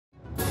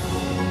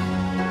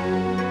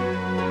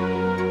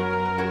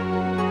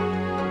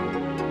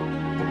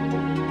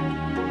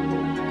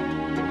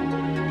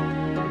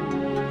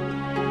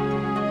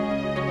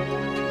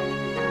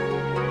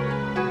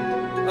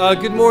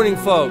Good morning,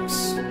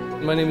 folks.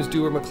 My name is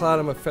Dewar McLeod.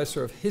 I'm a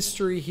professor of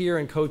history here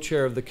and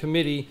co-chair of the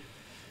committee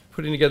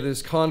putting together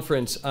this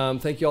conference.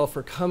 Thank you all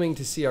for coming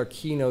to see our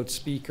keynote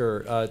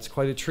speaker. It's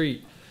quite a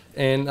treat.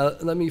 And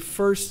let me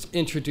first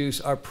introduce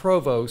our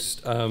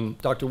provost,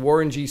 Dr.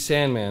 Warren G.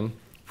 Sandman,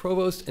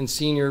 provost and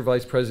senior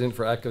vice president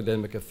for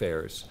academic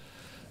affairs.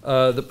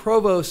 The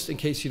provost, in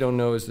case you don't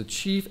know, is the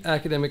chief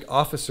academic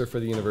officer for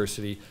the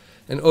university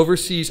and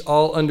oversees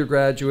all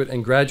undergraduate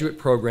and graduate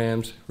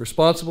programs,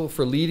 responsible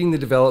for leading the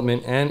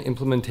development and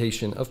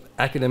implementation of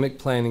academic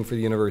planning for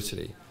the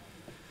university.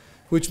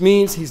 Which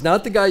means he's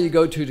not the guy you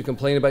go to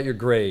complain about your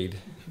grade,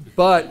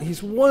 but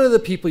he's one of the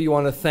people you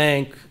want to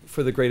thank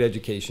for the great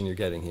education you're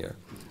getting here.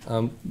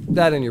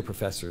 That and your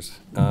professors.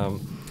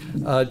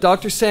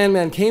 Dr.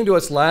 Sandman came to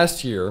us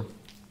last year,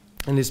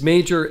 and his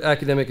major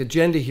academic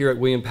agenda here at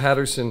William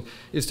Paterson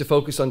is to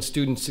focus on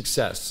student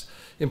success.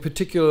 In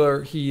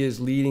particular, he is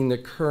leading the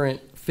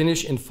current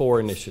Finish in 4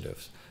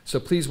 initiatives.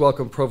 So please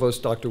welcome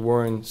Provost Dr.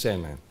 Warren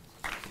Sandman.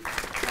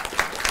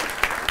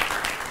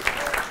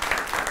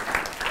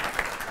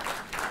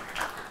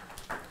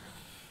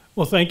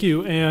 Well, thank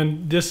you.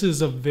 And this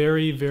is a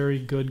very, very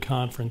good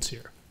conference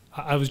here.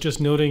 I was just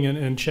noting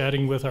and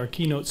chatting with our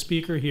keynote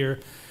speaker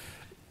here,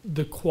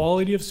 the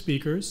quality of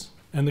speakers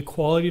and the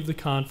quality of the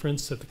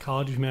conference that the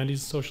College of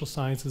Humanities and Social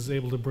Sciences is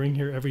able to bring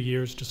here every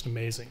year is just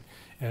amazing.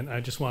 And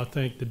I just want to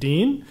thank the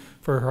dean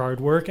for her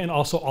hard work and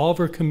also all of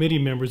her committee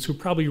members who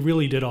probably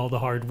really did all the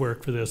hard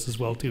work for this as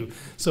well too.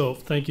 So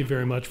thank you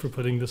very much for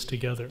putting this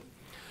together.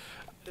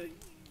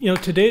 You know,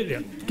 today,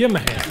 yeah, give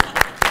them a hand.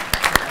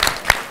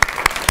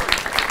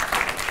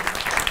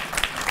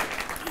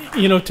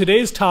 You know,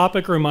 today's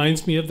topic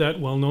reminds me of that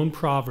well-known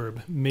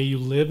proverb, may you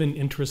live in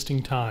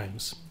interesting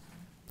times.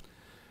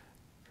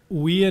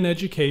 We in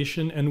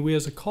education and we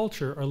as a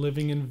culture are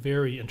living in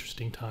very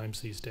interesting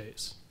times these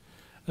days,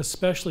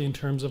 especially in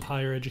terms of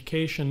higher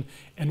education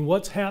and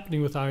what's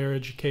happening with higher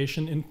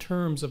education in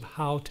terms of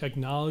how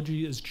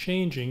technology is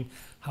changing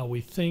how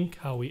we think,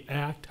 how we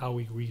act, how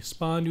we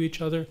respond to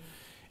each other,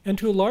 and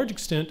to a large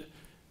extent,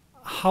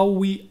 how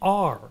we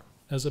are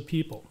as a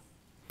people.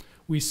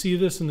 We see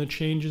this in the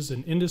changes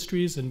in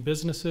industries and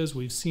businesses.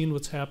 We've seen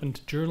what's happened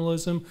to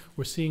journalism.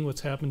 We're seeing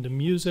what's happened to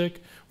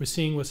music. We're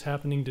seeing what's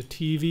happening to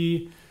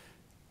TV.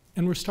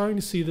 And we're starting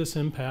to see this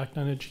impact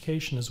on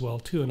education as well,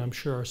 too. And I'm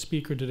sure our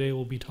speaker today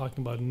will be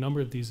talking about a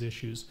number of these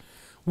issues.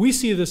 We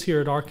see this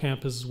here at our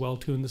campus as well,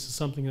 too. And this is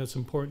something that's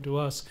important to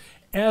us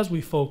as we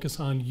focus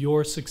on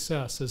your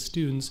success as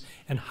students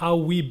and how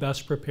we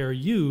best prepare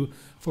you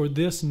for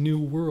this new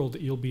world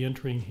that you'll be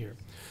entering here.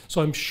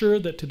 So I'm sure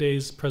that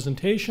today's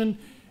presentation,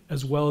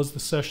 as well as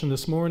the session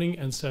this morning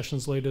and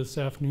sessions later this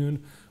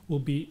afternoon, will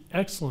be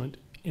excellent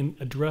in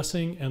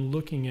addressing and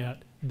looking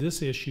at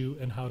this issue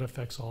and how it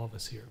affects all of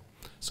us here.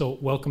 So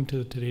welcome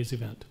to today's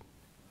event.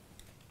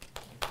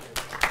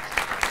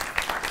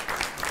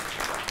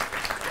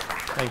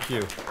 Thank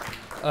you.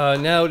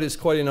 Now it is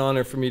quite an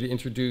honor for me to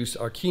introduce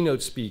our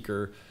keynote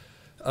speaker,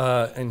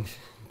 and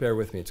bear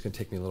with me, it's going to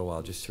take me a little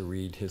while just to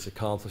read his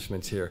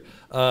accomplishments here.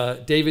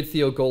 David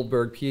Theo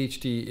Goldberg,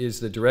 PhD, is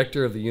the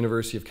director of the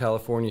University of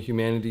California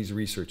Humanities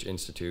Research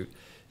Institute.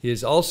 He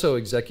is also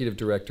executive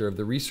director of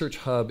the Research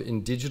Hub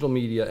in Digital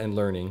Media and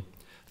Learning,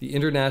 the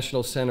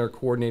International Center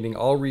coordinating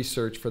all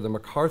research for the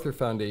MacArthur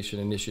Foundation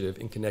Initiative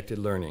in Connected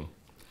Learning.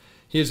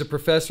 He is a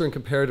professor in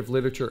comparative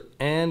literature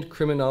and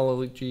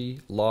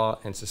criminology, law,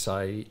 and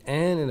society,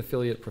 and an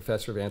affiliate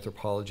professor of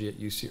anthropology at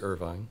UC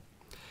Irvine.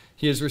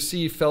 He has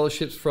received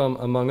fellowships from,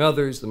 among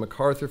others, the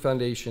MacArthur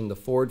Foundation, the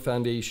Ford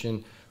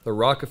Foundation, the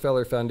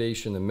Rockefeller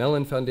Foundation, the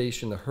Mellon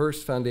Foundation, the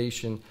Hearst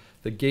Foundation,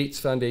 the Gates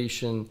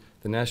Foundation,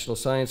 the National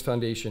Science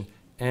Foundation,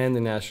 and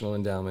the National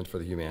Endowment for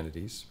the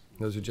Humanities.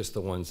 Those are just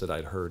the ones that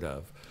I'd heard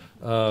of.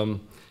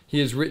 He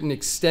has written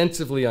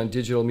extensively on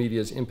digital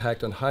media's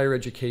impact on higher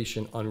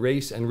education, on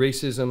race and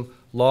racism,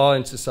 law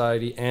and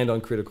society, and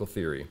on critical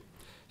theory.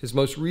 His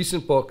most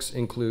recent books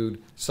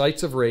include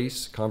Sites of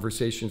Race,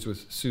 Conversations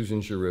with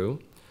Susan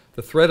Giroux,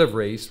 The Threat of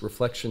Race,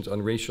 Reflections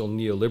on Racial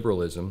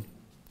Neoliberalism,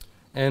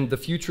 and The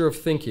Future of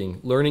Thinking,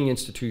 Learning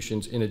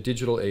Institutions in a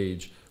Digital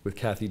Age with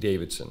Kathy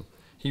Davidson.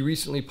 He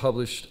recently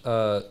published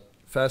a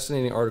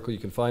fascinating article you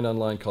can find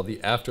online called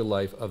The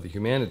Afterlife of the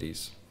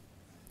Humanities.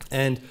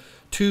 And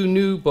 2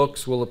 new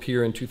books will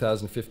appear in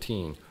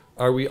 2015.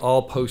 Are We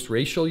All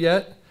Post-Racial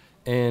Yet?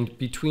 And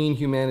Between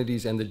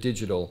Humanities and the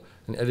Digital,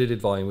 an edited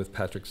volume with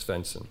Patrick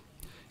Svensson.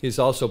 He has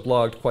also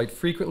blogged quite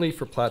frequently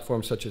for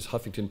platforms such as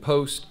Huffington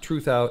Post,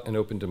 Truth Out, and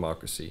Open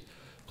Democracy.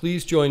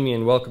 Please join me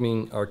in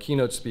welcoming our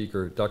keynote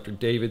speaker, Dr.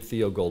 David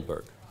Theo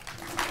Goldberg.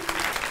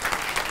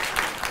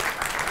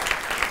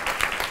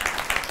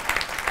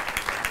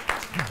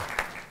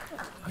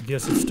 I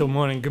guess it's still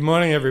morning. Good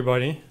morning,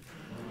 everybody.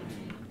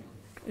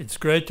 It's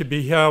great to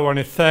be here. I want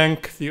to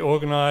thank the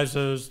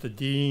organizers, the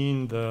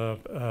dean,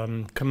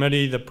 the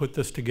committee that put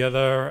this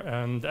together,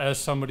 and as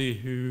somebody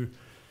who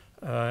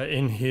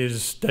in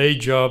his day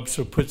job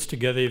sort of puts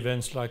together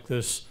events like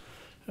this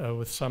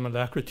with some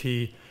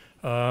alacrity,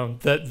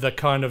 the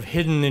kind of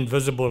hidden,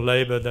 invisible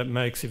labor that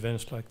makes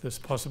events like this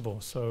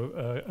possible.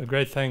 So a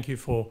great thank you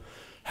for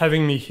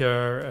having me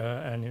here,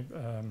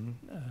 and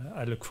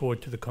I look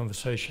forward to the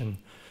conversation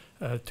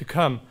to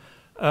come.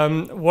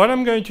 What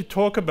I'm going to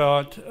talk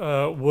about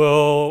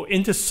will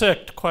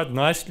intersect quite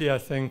nicely, I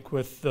think,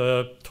 with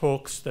the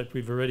talks that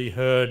we've already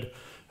heard,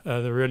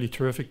 the really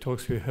terrific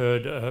talks we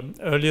heard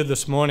earlier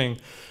this morning.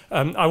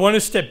 I want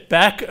to step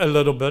back a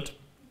little bit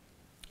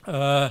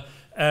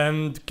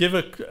and give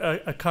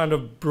a kind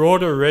of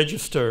broader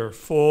register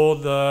for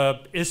the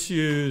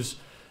issues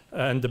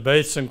and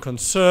debates and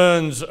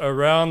concerns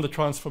around the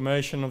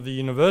transformation of the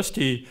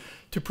university,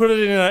 to put it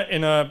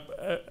in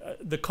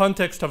the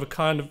context of a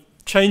kind of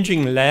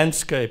changing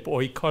landscape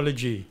or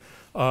ecology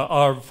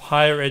of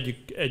higher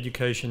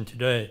education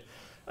today.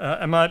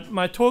 And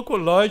my talk will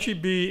largely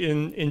be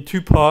in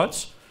two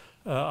parts.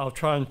 I'll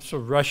try and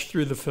sort of rush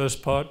through the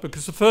first part,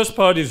 because the first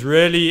part is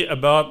really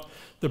about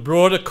the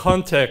broader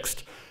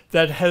context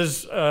that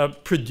has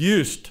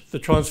produced the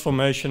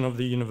transformation of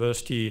the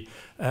university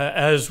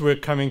as we're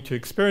coming to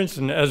experience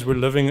and as we're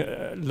living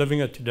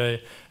it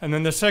today. And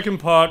then the second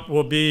part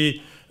will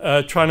be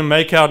trying to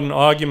make out an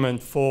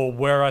argument for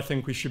where I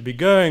think we should be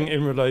going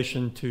in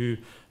relation to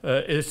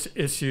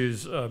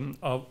issues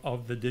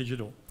of the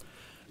digital.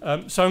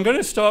 So I'm going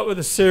to start with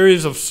a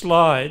series of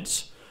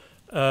slides,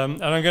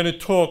 and I'm going to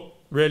talk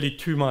really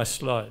to my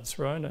slides,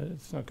 right?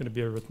 It's not going to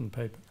be a written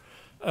paper.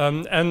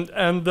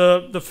 And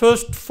the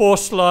first 4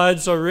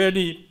 slides are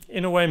really,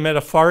 in a way,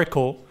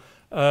 metaphorical,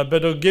 but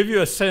it'll give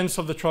you a sense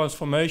of the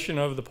transformation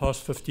over the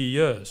past 50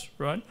 years,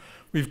 right?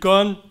 We've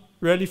gone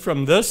really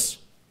from this,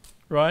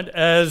 right,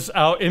 as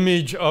our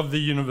image of the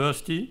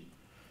university,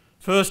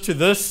 first to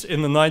this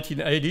in the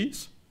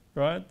 1980s,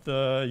 right,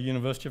 the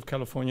University of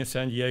California,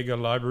 San Diego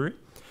Library.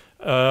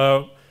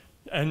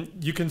 And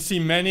you can see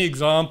many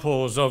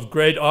examples of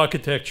great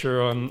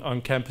architecture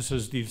on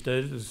campuses these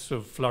days, this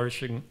sort of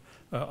flourishing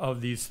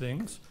of these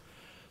things.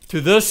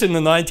 To this in the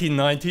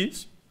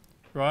 1990s,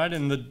 right,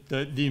 and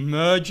the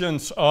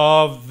emergence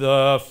of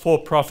the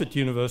for-profit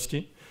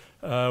university,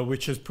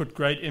 which has put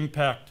great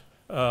impact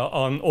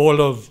on all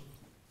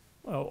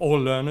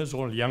learners,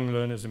 all young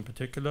learners in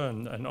particular,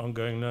 and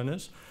ongoing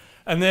learners.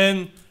 And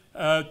then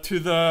to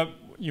the,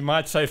 you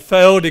might say,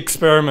 failed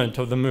experiment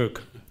of the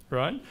MOOC,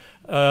 right?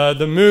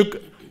 The MOOC,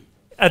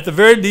 at the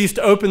very least,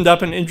 opened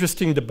up an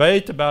interesting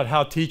debate about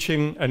how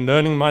teaching and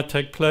learning might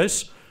take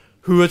place,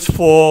 who it's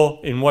for,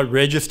 in what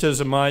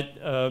registers it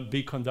might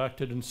be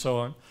conducted, and so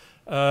on.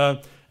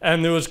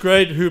 And there was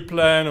great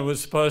hoopla, and it was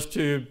supposed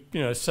to,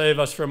 save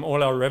us from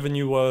all our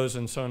revenue woes,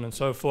 and so on and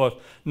so forth.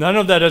 None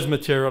of that has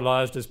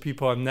materialized, as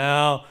people are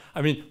now.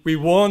 I mean, we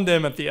warned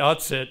them at the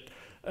outset,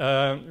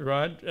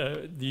 right?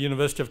 The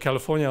University of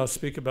California, I'll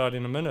speak about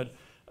in a minute,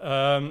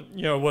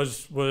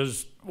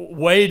 was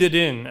waded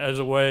in as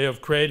a way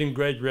of creating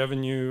great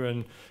revenue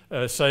and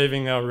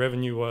saving our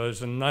revenue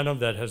woes, and none of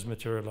that has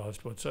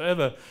materialized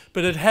whatsoever.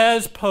 But it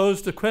has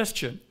posed the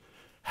question,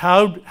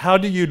 how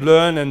do you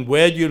learn, and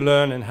where do you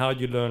learn, and how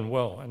do you learn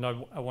well? And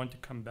I want to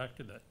come back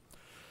to that.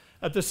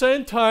 At the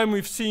same time,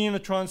 we've seen a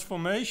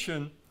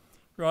transformation,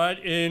 right,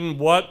 in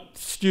what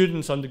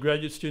students,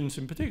 undergraduate students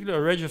in particular,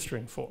 are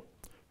registering for,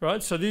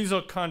 right? So these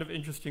are kind of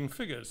interesting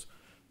figures.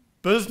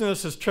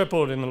 Business has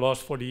tripled in the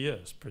last 40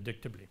 years,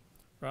 predictably,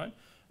 right?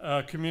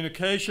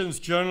 Communications,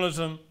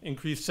 journalism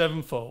increased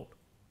 7-fold,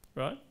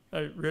 right?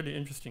 Really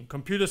interesting.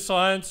 Computer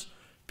science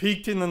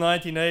peaked in the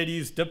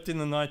 1980s, dipped in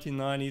the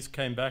 1990s,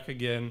 came back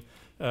again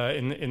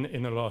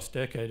in the last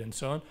decade, and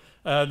so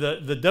on.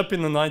 The dip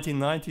in the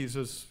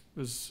 1990s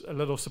was a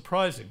little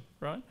surprising,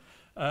 right?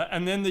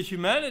 And then the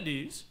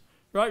humanities,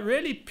 right,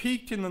 really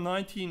peaked in the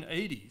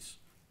 1980s,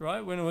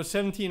 right? When it was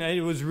 1780,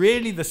 it was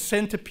really the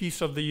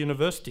centerpiece of the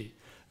university.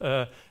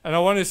 And I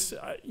want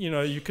to,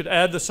 you could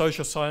add the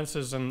social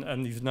sciences,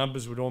 and these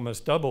numbers would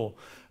almost double.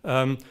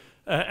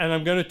 And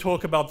I'm going to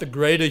talk about the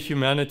greater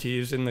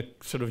humanities in the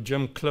sort of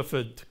Jim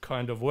Clifford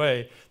kind of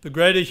way. The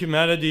greater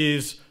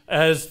humanities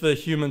as the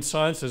human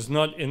sciences,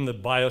 not in the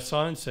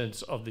bioscience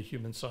sense of the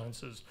human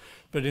sciences,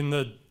 but in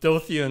the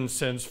Dilthian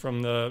sense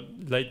from the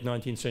late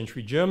 19th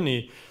century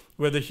Germany,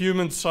 where the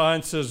human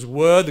sciences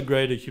were the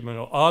greater human,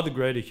 or are the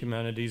greater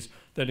humanities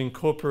that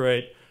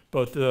incorporate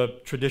both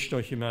the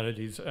traditional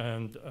humanities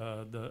and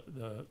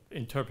the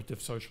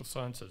interpretive social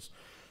sciences.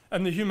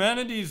 And the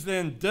humanities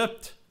then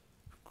dipped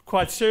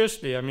quite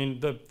seriously. I mean,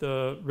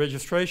 the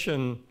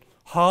registration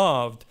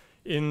halved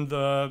in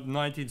the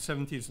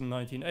 1970s and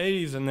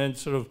 1980s, and then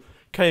sort of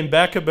came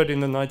back a bit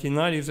in the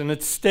 1990s, and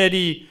it's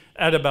steady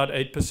at about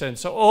 8%.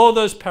 So all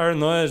those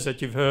paranoias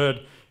that you've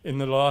heard in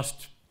the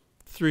last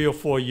 3 or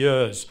 4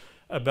 years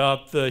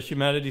about the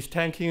humanities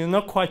tanking are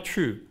not quite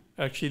true.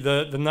 Actually,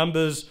 the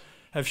numbers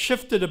have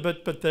shifted a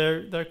bit, but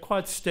they're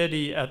quite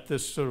steady at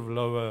this sort of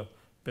lower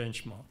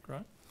benchmark,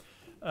 right?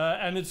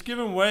 And it's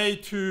given way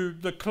to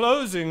the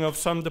closing of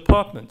some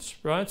departments,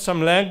 right?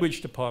 Some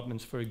language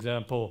departments, for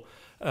example.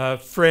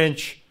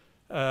 French,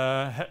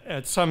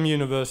 at some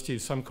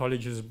universities, some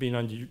colleges have been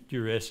under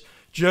duress.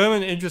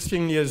 German,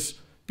 interestingly, has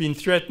been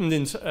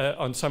threatened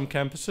on some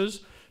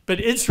campuses, but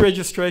its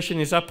registration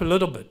is up a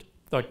little bit,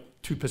 like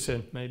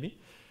 2% maybe.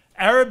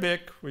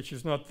 Arabic, which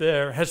is not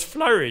there, has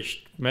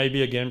flourished,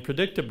 maybe again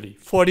predictably,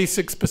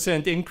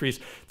 46% increase.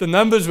 The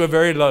numbers were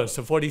very low,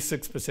 so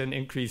 46%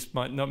 increase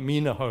might not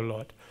mean a whole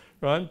lot,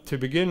 right, to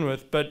begin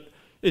with. But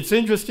it's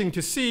interesting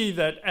to see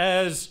that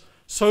as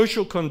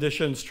social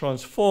conditions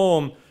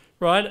transform,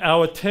 right,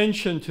 our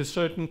attention to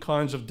certain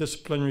kinds of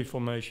disciplinary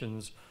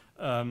formations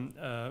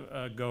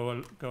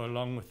go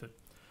along with it.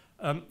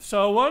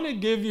 So I want to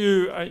give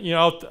you,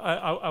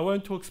 I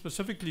won't talk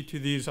specifically to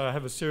these. I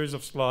have a series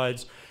of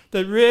slides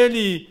that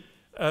really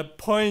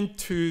point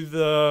to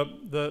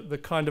the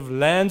kind of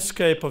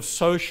landscape of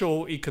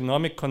social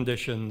economic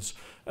conditions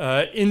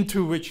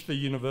into which the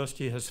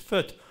university has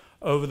fit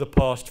over the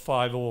past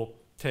 5 or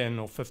 10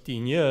 or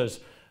 15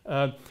 years.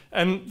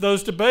 And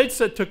those debates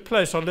that took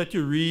place, I'll let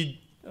you read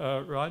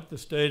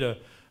this data.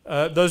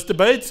 Those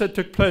debates that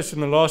took place in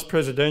the last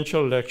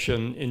presidential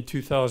election in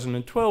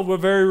 2012 were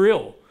very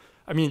real.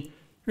 I mean,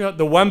 the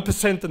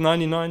 1%, the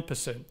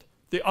 99%,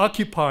 the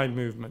Occupy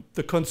movement,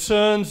 the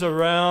concerns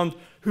around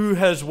who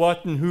has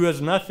what and who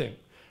has nothing,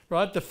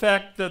 right? The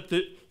fact that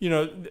the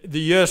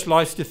US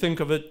likes to think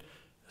of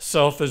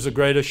itself as the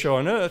greatest show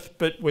on earth,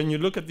 but when you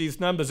look at these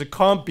numbers, it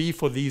can't be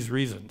for these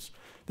reasons.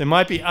 There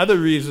might be other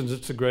reasons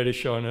it's the greatest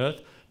show on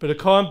earth, but it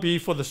can't be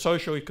for the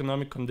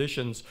socio-economic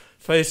conditions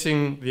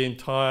facing the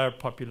entire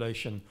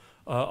population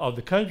of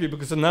the country,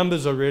 because the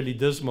numbers are really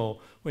dismal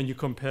when you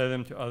compare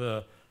them to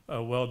other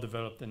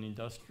well-developed and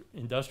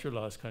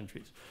industrialized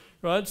countries,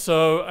 right?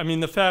 So, I mean,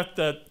 the fact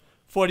that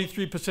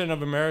 43%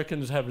 of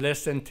Americans have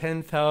less than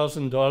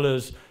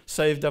 $10,000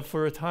 saved up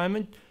for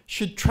retirement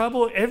should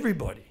trouble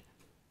everybody,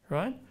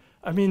 right?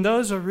 I mean,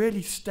 those are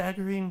really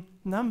staggering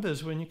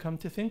numbers when you come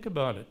to think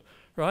about it,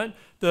 right?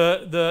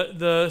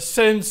 The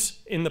sense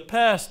in the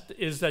past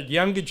is that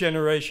younger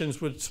generations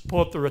would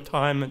support the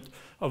retirement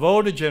of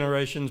older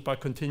generations by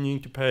continuing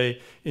to pay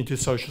into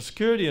Social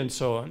Security and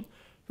so on,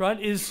 right,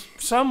 is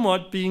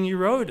somewhat being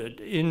eroded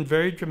in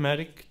very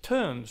dramatic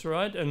terms,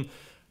 right? And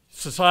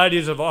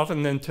societies have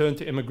often then turned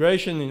to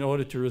immigration in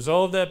order to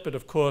resolve that, but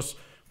of course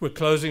we're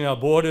closing our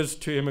borders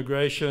to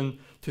immigration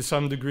to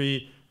some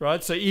degree,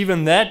 right? So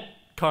even that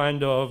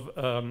kind of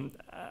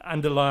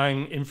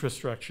underlying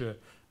infrastructure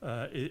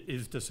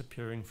is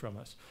disappearing from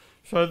us.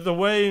 So the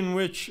way in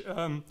which,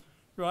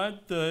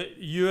 right, the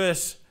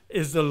US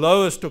is the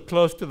lowest or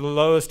close to the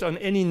lowest on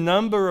any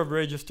number of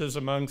registers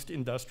amongst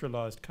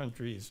industrialized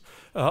countries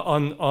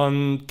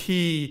on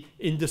key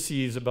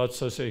indices about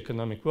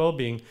socioeconomic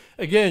well-being,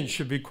 again,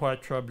 should be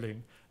quite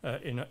troubling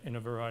in a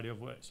variety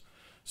of ways.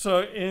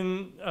 So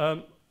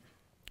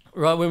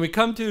right, when we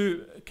come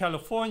to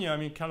California, I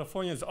mean,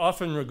 California is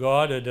often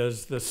regarded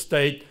as the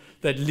state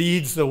that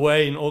leads the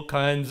way in all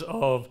kinds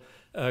of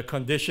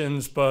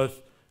conditions,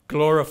 both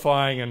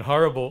glorifying and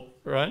horrible,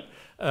 right?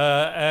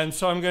 And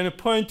so I'm going to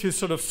point to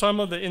sort of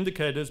some of the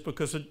indicators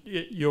because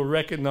you'll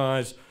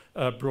recognize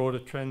broader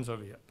trends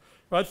over here.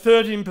 Right,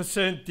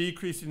 13%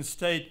 decrease in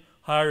state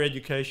higher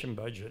education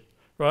budget,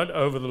 right,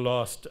 over the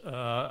last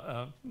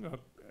that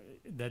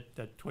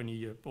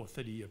 20-year or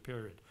 30-year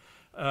period.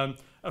 A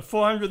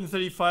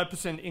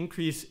 435%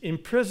 increase in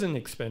prison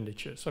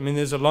expenditures. I mean,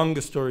 there's a longer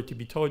story to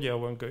be told here I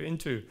won't go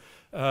into,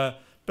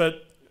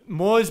 but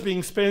more is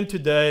being spent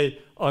today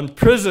on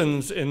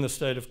prisons in the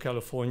state of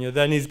California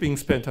than is being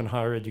spent on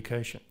higher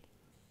education.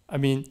 I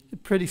mean,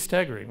 pretty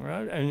staggering,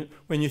 right? And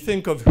when you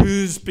think of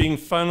who's being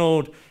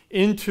funneled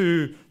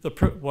into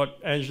what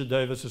Angela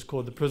Davis has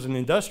called the prison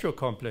industrial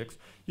complex,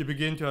 you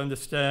begin to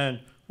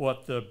understand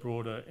what the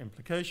broader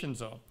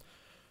implications are.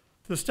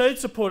 The state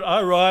support,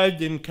 I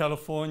arrived in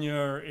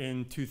California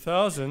in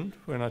 2000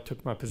 when I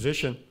took my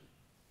position,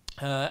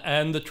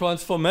 and the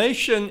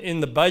transformation in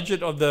the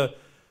budget of the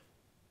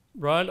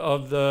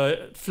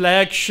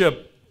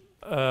flagship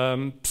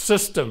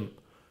system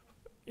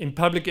in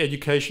public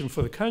education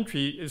for the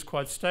country is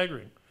quite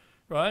staggering,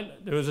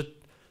 right? There was a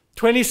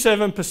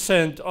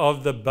 27%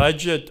 of the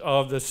budget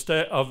of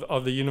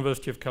the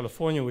University of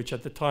California, which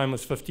at the time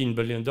was $15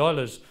 billion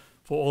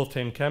for all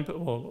 10 campuses,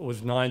 well, it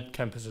was 9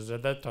 campuses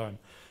at that time,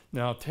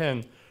 now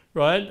 10,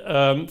 right?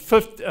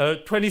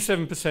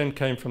 27%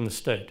 came from the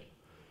state,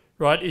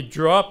 right? It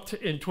dropped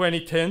in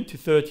 2010 to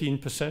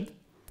 13%.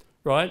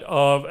 Right,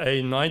 of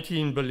a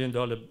 $19 billion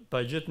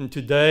budget, and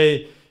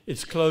today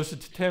it's closer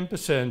to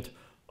 10%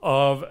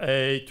 of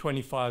a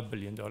 $25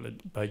 billion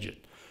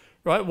budget.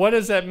 Right, what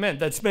has that meant?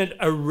 That's meant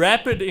a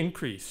rapid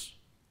increase,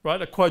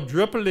 right, a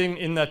quadrupling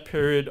in that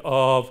period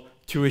of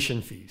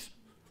tuition fees,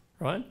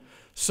 right?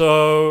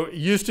 So it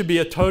used to be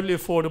a totally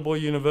affordable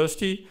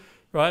university,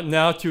 right?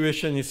 Now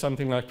tuition is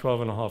something like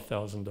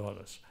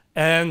 $12,500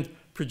 and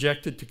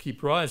projected to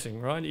keep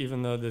rising, right?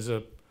 Even though there's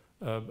a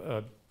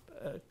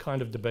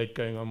kind of debate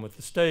going on with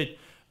the state.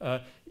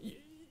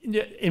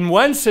 In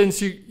one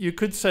sense, you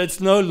could say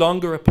it's no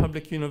longer a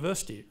public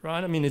university,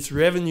 right? I mean, its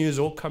revenue is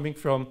all coming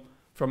from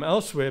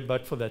elsewhere,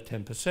 but for that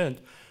 10%.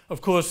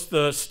 Of course,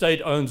 the state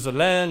owns the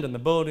land and the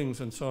buildings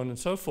and so on and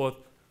so forth,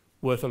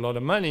 worth a lot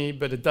of money,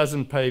 but it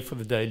doesn't pay for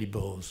the daily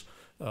bills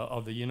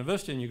of the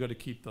university, and you've got to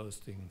keep those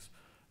things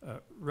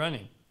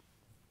running,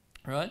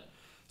 right?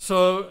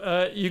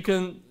 So you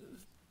can,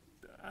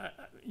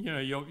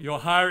 your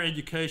higher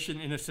education,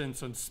 in a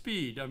sense, on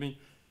speed. I mean,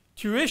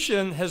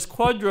 tuition has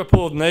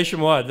quadrupled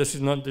nationwide. This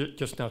is not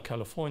just now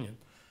California.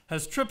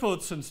 Has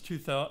tripled since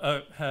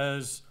 2000.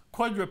 Has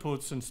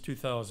quadrupled since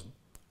 2000,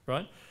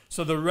 right?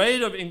 So the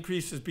rate of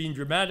increase has been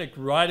dramatic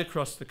right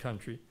across the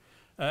country,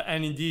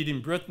 and indeed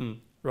in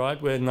Britain,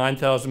 right, where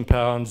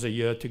 £9,000 a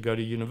year to go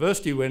to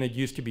university when it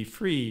used to be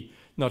free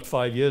not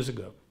 5 years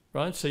ago,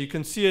 right? So you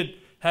can see it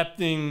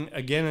happening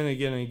again and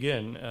again and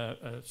again,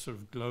 sort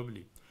of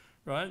globally,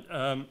 right?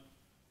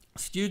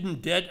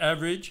 Student debt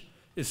average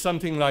is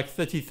something like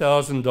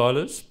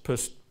 $30,000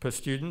 per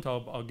student.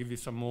 I'll give you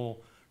some more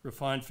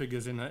refined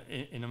figures in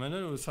a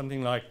minute. It was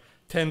something like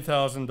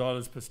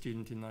 $10,000 per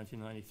student in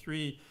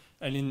 1993.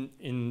 And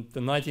in the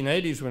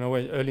 1980s,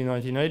 early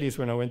 1980s,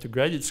 when I went to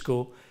graduate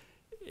school,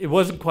 it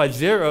wasn't quite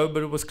zero,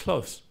 but it was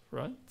close,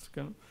 right?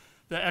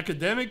 The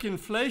academic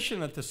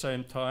inflation at the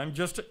same time,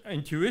 just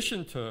in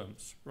tuition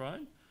terms,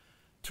 right?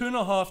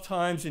 2.5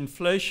 times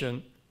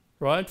inflation,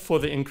 right, for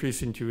the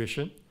increase in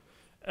tuition,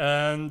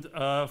 and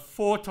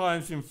 4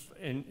 times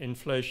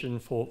inflation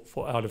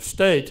for out of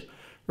state,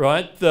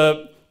 right?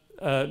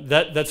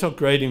 That's not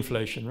grade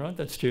inflation, right?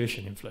 That's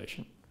tuition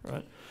inflation,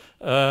 right?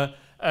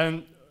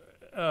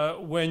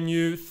 When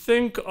you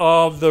think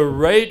of the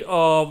rate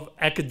of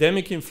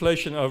academic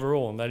inflation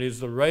overall, that is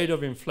the rate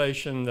of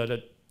inflation that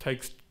it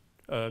takes,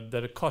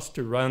 that it costs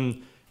to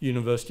run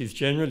universities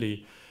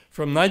generally,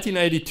 from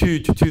 1982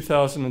 to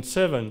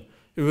 2007,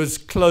 it was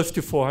close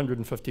to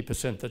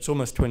 450%. That's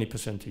almost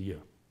 20% a year,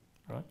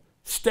 right?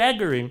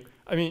 Staggering.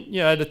 I mean,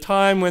 at a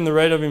time when the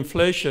rate of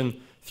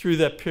inflation through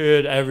that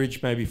period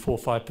averaged maybe 4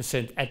 or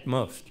 5% at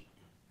most,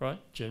 right?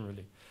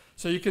 Generally.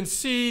 So you can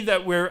see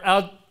that we're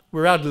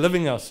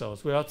outliving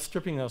ourselves. We're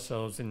outstripping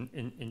ourselves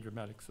in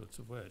dramatic sorts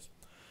of ways.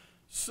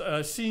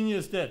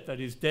 Seniors' debt, that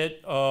is debt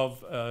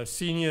of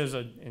seniors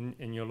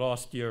in your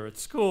last year at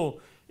school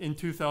in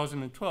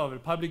 2012. At a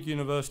public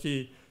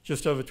university,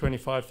 just over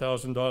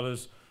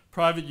 $25,000.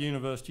 Private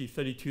university,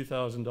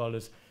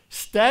 $32,000.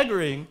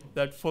 Staggering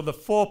that for the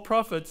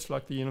for-profits,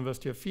 like the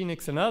University of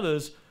Phoenix and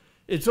others,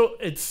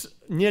 it's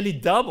nearly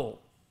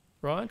double,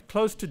 right?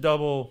 Close to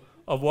double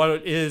of what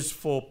it is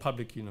for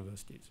public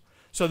universities.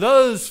 So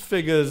those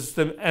figures,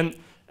 and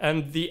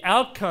the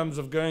outcomes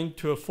of going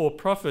to a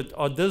for-profit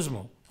are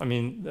dismal. I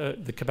mean,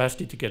 the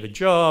capacity to get a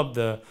job,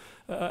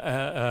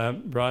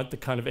 right, the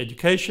kind of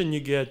education you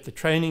get, the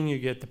training you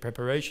get, the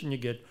preparation you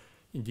get,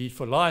 indeed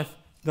for life,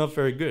 not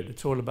very good.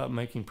 It's all about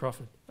making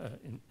profit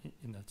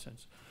in that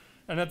sense.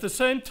 And at the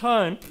same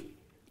time,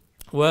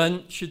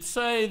 one should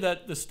say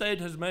that the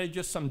state has made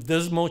just some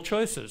dismal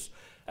choices.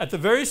 At the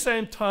very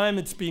same time,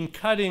 it's been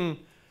cutting,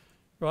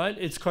 right,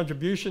 its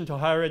contribution to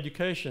higher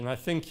education. I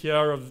think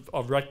here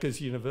of Rutgers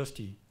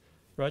University,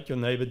 right, your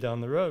neighbor down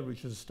the road,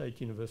 which is a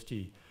state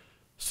university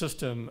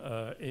system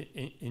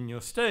in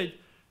your state,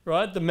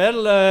 right? The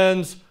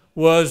Meadowlands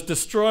was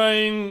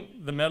destroying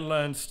the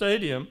Meadowlands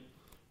Stadium,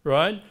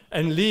 right,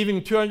 and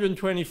leaving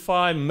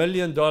 $225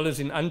 million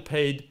in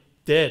unpaid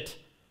debt,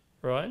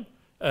 right,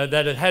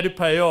 that it had to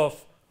pay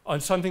off on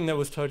something that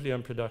was totally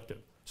unproductive.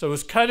 So it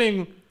was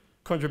cutting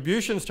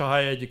contributions to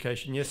higher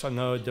education. Yes, I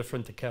know, a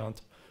different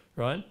account,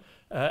 right?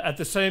 At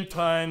the same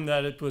time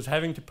that it was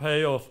having to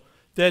pay off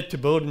debt to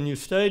build a new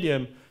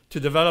stadium, to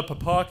develop a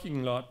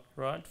parking lot,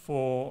 right,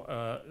 for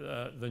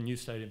the new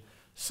stadium.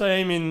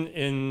 Same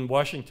in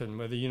Washington,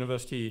 where the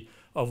University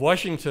of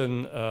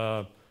Washington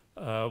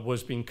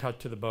was being cut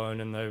to the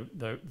bone, and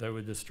they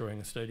were destroying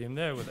a stadium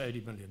there with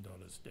 $80 million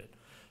debt.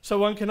 So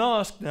one can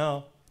ask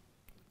now,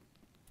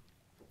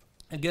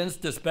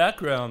 against this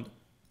background,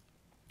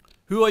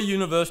 who are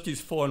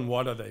universities for and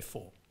what are they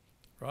for,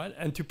 right?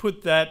 And to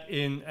put that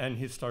in an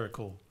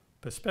historical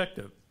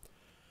perspective.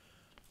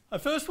 I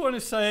first want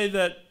to say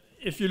that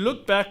if you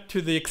look back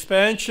to the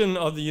expansion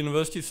of the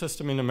university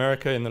system in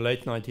America in the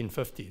late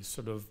 1950s,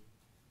 sort of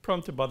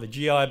prompted by the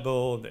GI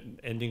Bill, the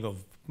ending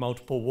of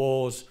multiple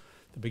wars,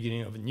 the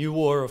beginning of a new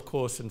war, of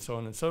course, and so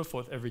on and so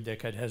forth. Every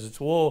decade has its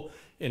war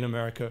in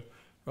America,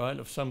 right,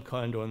 of some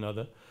kind or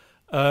another.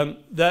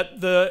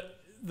 That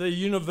the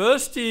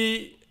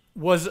university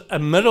was a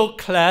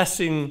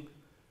middle-classing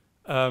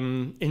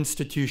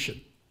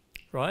institution,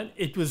 right?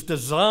 It was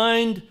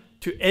designed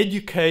to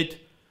educate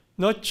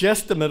not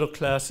just the middle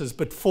classes,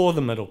 but for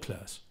the middle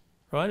class,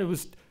 right? It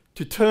was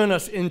to turn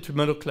us into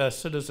middle-class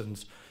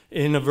citizens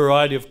in a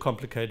variety of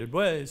complicated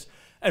ways,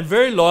 and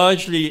very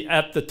largely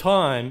at the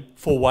time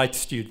for white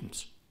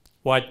students,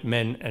 white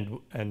men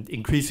and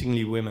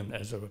increasingly women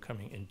as they were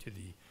coming into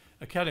the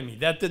academy.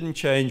 That didn't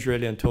change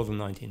really until the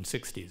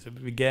 1960s.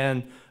 It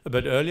began a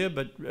bit earlier,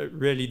 but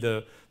really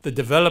the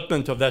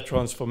development of that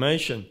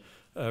transformation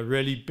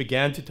really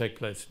began to take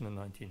place in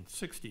the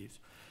 1960s.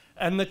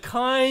 And the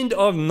kind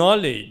of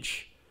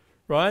knowledge,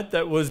 right,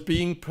 that was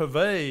being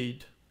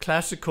purveyed,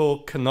 classical,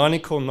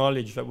 canonical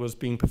knowledge that was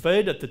being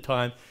purveyed at the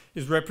time,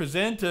 is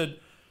represented,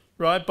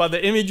 right, by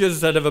the images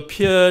that have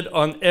appeared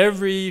on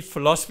every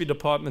philosophy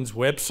department's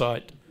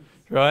website,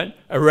 right,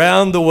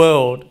 around the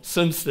world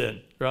since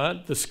then,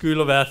 right? The School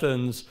of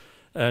Athens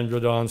and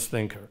Rodin's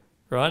Thinker,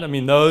 right? I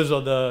mean, those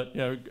are the, you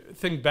know,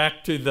 think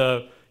back to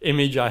the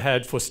image I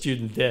had for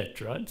student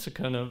debt, right? It's a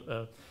kind of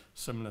a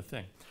similar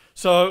thing.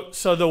 So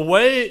the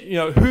way, you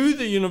know, who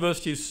the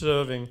university is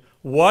serving,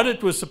 what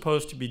it was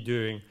supposed to be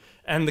doing,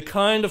 and the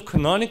kind of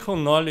canonical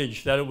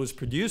knowledge that it was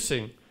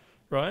producing,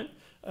 right,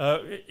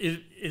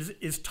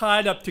 is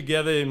tied up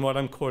together in what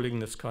I'm calling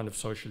this kind of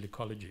social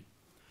ecology.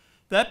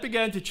 That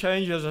began to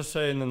change, as I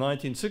say, in the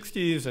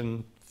 1960s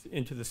and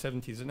into the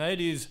 70s and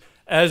 80s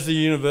as the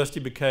university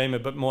became a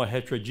bit more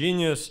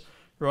heterogeneous,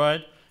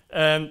 right?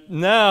 And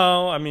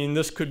now, I mean,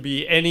 this could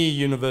be any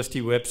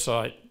university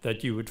website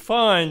that you would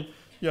find.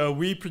 You know,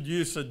 we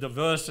produce a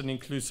diverse and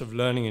inclusive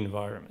learning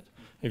environment.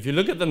 If you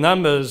look at the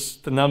numbers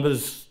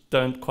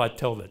don't quite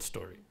tell that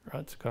story,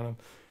 right? It's kind of,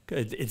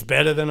 it's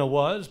better than it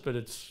was, but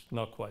it's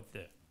not quite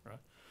there, right?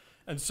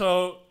 And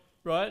so,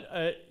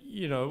 right,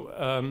 you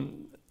know,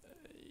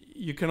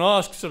 you can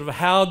ask sort of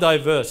how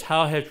diverse,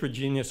 how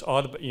heterogeneous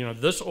are the, you know,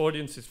 this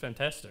audience is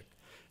fantastic.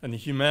 And the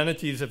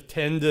humanities have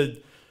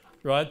tended,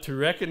 right, to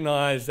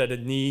recognize that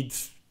it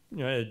needs, you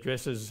know, it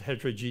addresses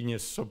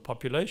heterogeneous sort of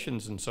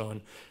populations and so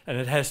on. And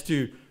it has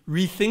to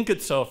rethink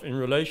itself in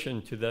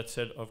relation to that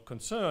set of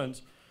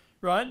concerns,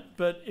 right?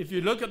 But if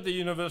you look at the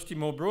university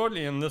more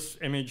broadly, and this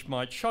image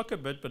might shock a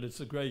bit, but it's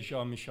the great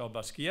Jean-Michel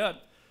Basquiat,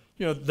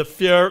 you know, the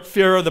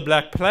fear of the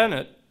black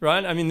planet,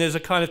 right? I mean, there's a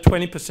kind of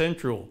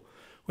 20% rule.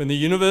 When the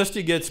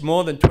university gets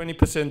more than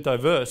 20%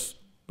 diverse,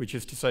 which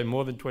is to say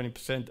more than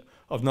 20%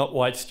 of not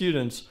white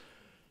students,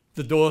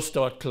 the doors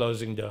start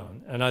closing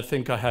down. And I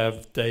think I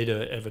have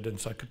data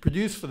evidence I could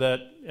produce for that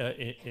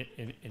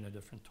in a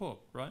different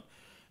talk, right?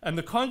 And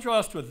the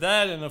contrast with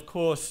that, and of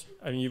course,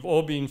 I mean, you've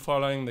all been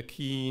following the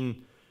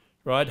keen,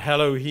 right,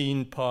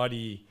 Halloween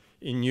party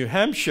in New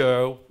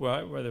Hampshire,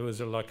 right, where there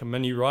was like a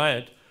mini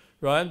riot,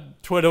 right?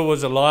 Twitter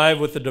was alive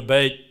with the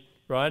debate,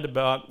 right,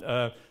 about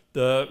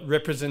the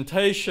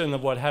representation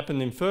of what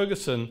happened in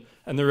Ferguson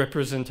and the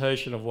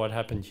representation of what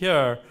happened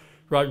here,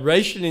 right,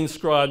 racially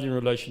inscribed in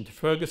relation to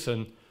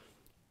Ferguson,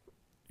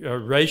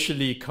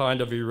 racially kind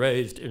of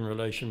erased in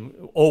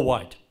relation, all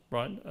white,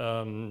 right?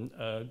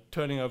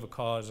 Turning over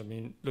cars, I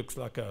mean, looks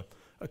like a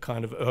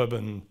kind of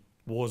urban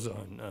war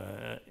zone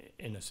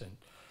in a sense.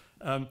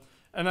 And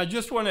I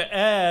just want to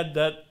add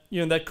that,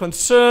 you know, that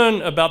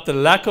concern about the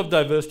lack of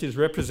diversity is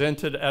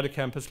represented at a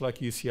campus like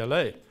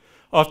UCLA.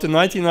 After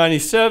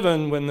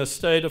 1997, when the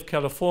state of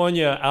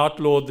California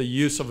outlawed the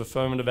use of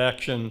affirmative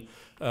action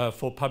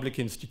for public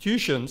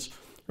institutions,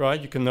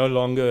 right, you can no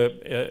longer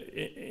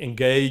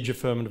engage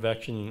affirmative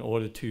action in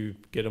order to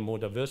get a more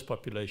diverse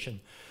population.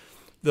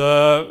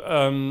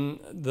 The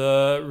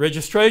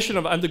registration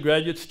of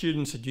undergraduate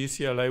students at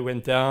UCLA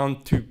went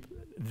down to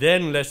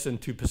then less than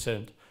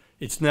 2%.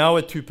 It's now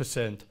at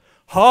 2%,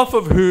 half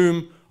of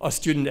whom are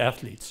student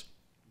athletes,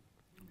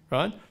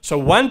 right? So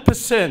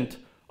 1%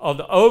 of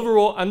the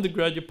overall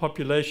undergraduate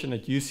population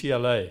at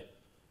UCLA,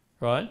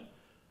 right,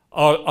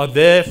 are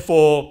there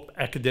for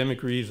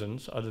academic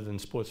reasons other than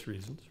sports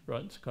reasons,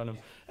 right? It's kind of,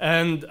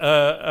 and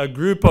a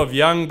group of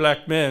young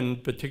black men,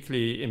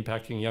 particularly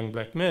impacting young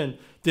black men,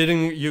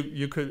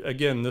 you could,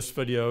 again, this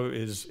video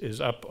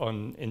is up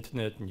on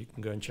internet and you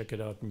can go and check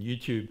it out on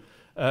YouTube.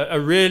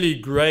 A really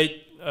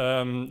great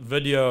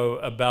video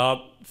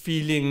about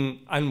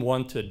feeling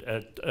unwanted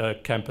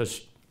at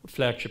campus,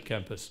 flagship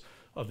campus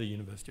of the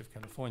University of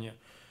California.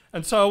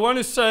 And so I want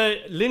to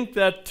say, link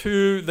that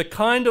to the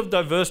kind of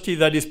diversity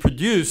that is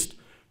produced,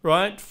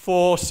 right,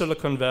 for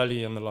Silicon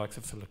Valley and the likes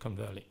of Silicon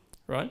Valley,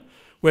 right,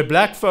 where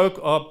black folk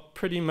are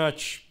pretty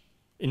much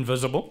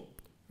invisible,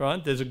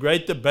 right? There's a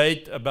great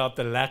debate about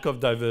the lack of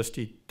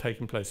diversity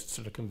taking place in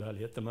Silicon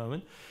Valley at the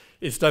moment.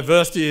 Its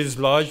diversity is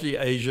largely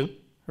Asian,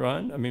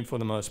 right? I mean, for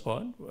the most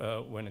part,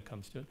 when it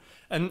comes to it.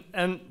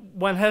 And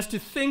one has to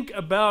think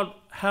about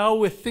how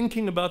we're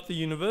thinking about the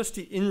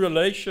university in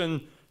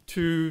relation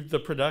to the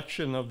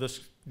production of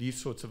these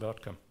sorts of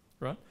outcome,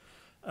 right?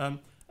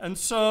 And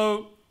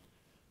so,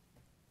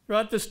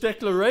 right, this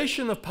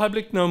declaration of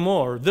public no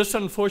more, this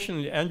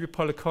unfortunately, Andrew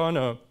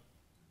Policano,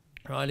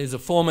 right, is a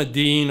former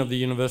dean of the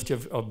University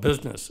of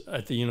Business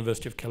at the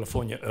University of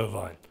California,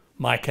 Irvine,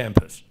 my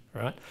campus,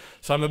 right?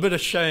 So I'm a bit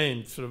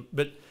ashamed, sort of,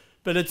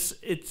 but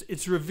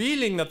it's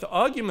revealing that the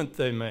argument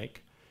they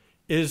make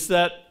is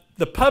that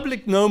the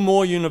public no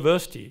more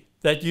university,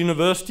 that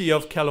University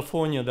of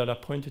California that I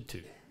pointed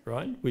to,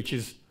 right, which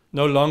is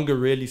no longer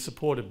really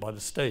supported by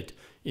the state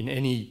in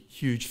any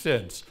huge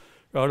sense,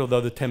 right, although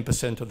the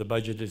 10% of the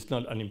budget is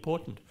not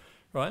unimportant,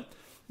 right?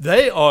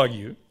 They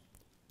argue,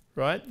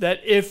 right, that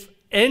if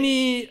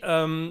any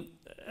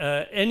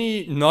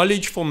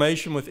knowledge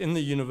formation within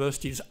the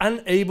university is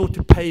unable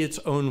to pay its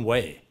own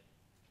way,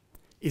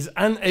 is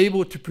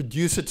unable to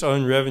produce its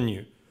own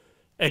revenue,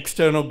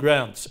 external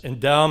grants,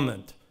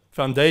 endowment,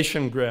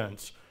 foundation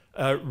grants,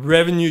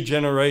 revenue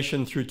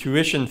generation through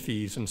tuition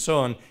fees and so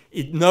on,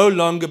 it no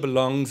longer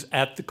belongs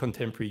at the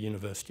contemporary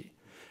university.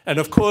 And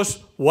of course,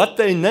 what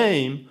they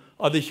name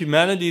are the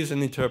humanities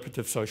and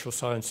interpretive social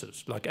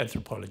sciences, like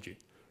anthropology,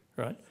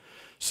 right?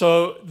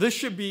 So this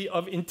should be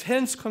of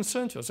intense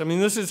concern to us. I mean,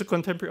 this is a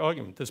contemporary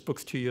argument. This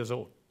book's 2 years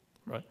old,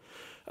 right?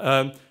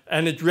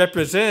 And it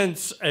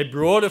represents a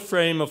broader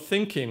frame of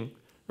thinking,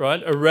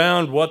 right,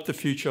 around what the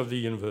future of the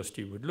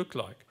university would look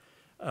like.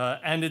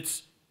 And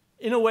it's,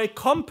 in a way,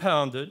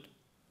 compounded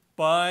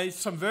by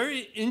some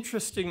very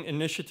interesting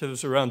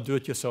initiatives around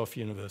do-it-yourself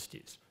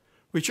universities,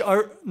 which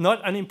are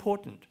not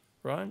unimportant,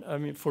 right? I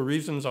mean, for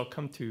reasons I'll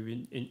come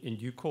to in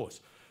due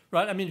course,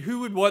 right? I mean, who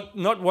would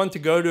not want to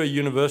go to a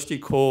university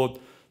called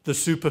the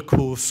super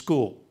cool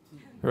school,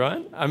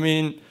 right? I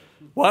mean,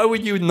 why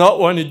would you not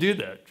want to do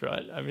that,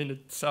 right? I mean,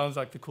 it sounds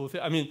like the cool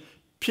thing. I mean,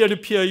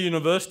 peer-to-peer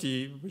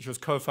university, which was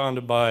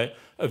co-founded by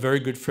a very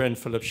good friend,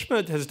 Philip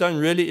Schmidt, has done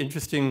really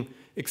interesting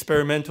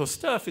experimental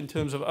stuff in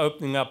terms of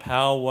opening up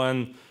how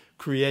one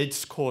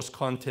creates course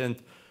content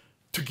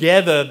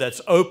together that's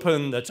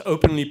open, that's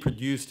openly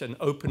produced and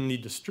openly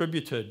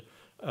distributed,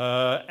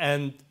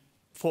 and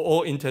for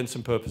all intents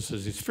and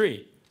purposes is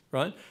free,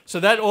 right? So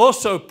that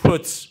also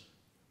puts,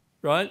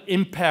 right,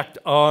 impact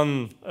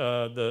on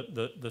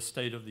the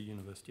state of the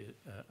university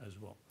as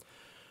well.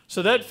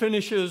 So that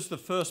finishes the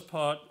first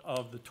part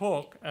of the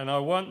talk, and I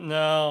want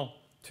now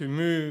to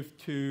move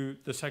to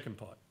the second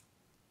part,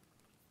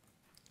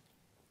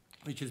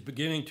 which is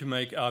beginning to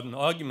make out an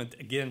argument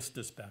against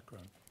this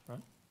background.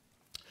 Right?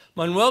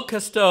 Manuel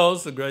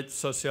Castells, the great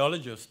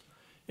sociologist,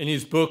 in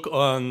his book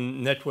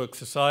on network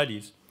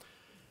societies,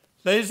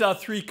 lays out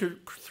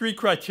three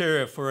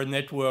criteria for a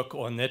network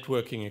or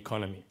networking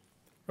economy.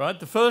 Right?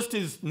 The first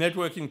is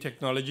networking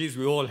technologies.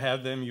 We all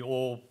have them. You're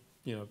all,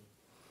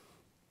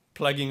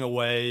 plugging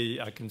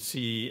away. I can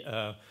see,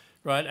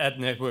 right, at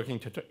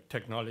networking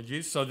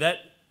technologies. So that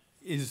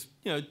is,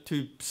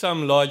 to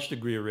some large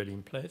degree already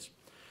in place.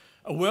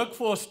 A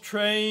workforce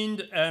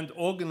trained and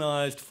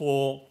organized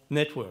for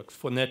networks,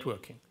 for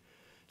networking.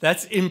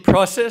 That's in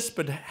process,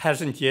 but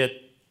hasn't yet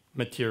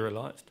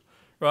materialized,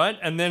 right?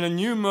 And then a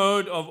new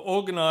mode of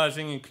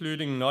organizing,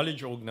 including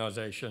knowledge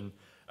organization,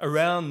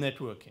 around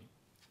networking,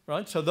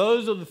 right? So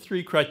those are the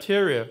three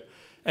criteria.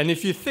 And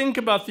if you think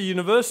about the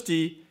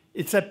university,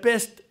 it's at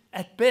best,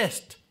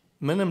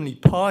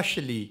 minimally,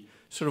 partially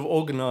sort of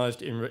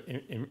organized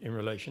in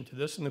relation to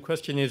this. And the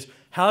question is,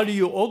 how do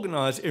you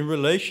organize in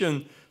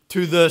relation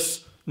to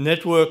this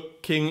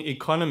networking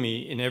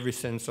economy in every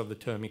sense of the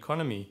term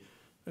economy,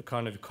 a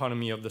kind of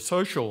economy of the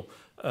social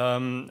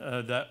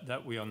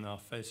that we are now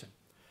facing?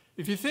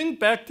 If you think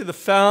back to the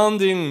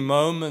founding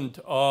moment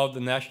of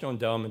the National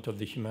Endowment of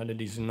the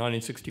Humanities in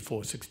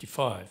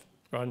 1964-65,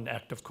 right, an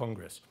act of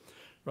Congress,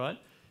 right?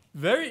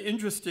 Very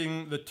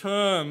interesting, the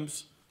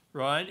terms,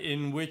 right,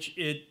 in which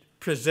it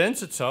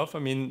presents itself. I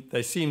mean,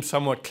 they seem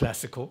somewhat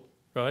classical,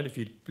 right, if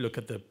you look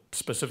at the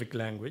specific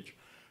language,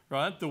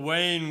 right? The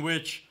way in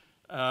which,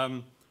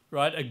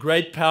 right, a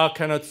great power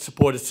cannot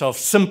support itself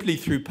simply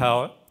through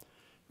power,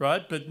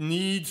 right, but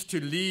needs to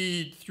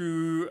lead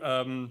through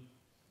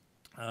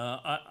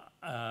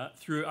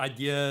through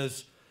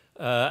ideas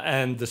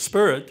and the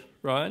spirit,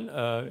 right,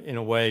 in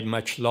a way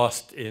much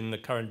lost in the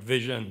current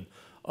vision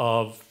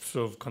of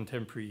sort of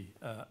contemporary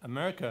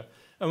America.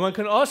 And one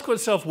can ask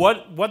oneself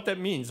what that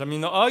means. I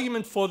mean, the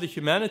argument for the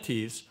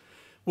humanities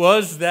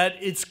was that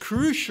it's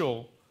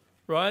crucial,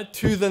 right,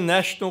 to the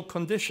national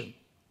condition,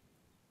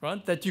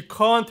 right, that you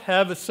can't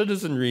have a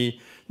citizenry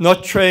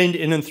not trained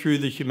in and through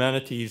the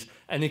humanities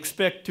and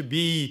expect to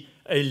be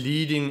a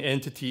leading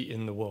entity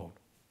in the world.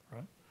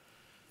 Right?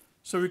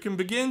 So we can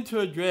begin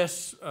to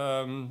address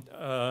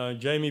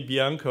Jamie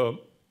Bianco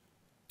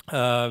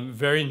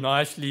very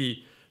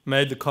nicely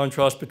made the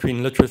contrast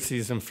between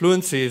literacies and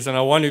fluencies, and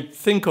I want to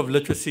think of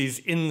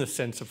literacies in the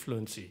sense of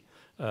fluency,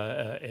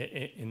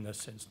 in this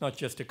sense, not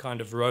just a kind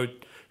of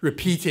rote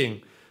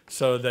repeating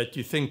so that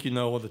you think you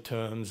know all the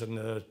terms and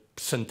the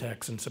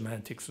syntax and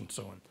semantics and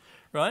so on,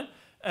 right?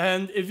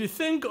 And if you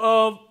think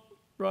of,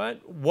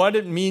 right, what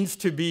it means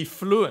to be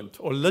fluent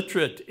or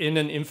literate in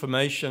an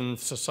information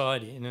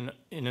society,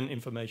 in an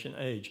information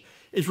age,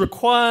 it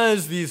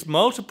requires these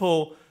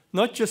multiple,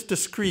 not just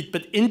discrete,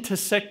 but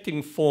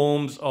intersecting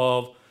forms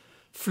of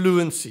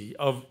fluency,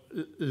 of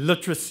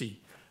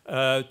literacy,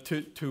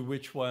 to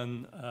which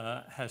one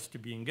has to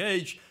be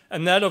engaged.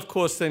 And that, of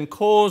course, then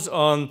calls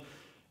on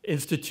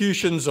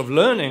institutions of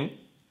learning,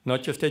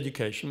 not just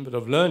education, but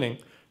of learning,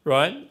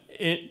 right,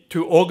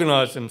 to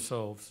organize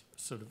themselves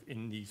sort of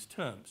in these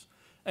terms.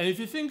 And if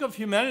you think of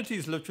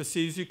humanities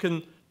literacies, you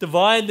can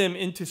divide them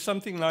into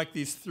something like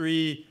these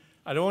three,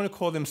 I don't want to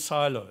call them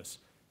silos,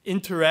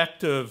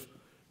 interactive,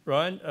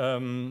 right,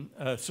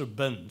 sort of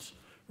bins.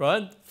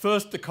 Right?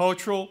 First, the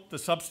cultural, the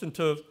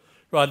substantive,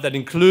 right, that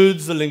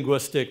includes the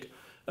linguistic,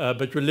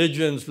 but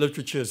religions,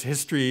 literatures,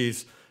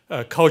 histories,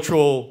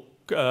 cultural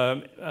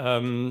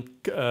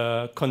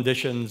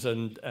conditions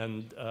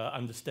and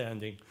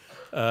understanding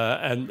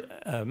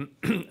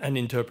and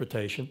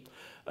interpretation.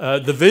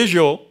 The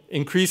visual,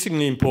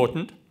 increasingly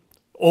important,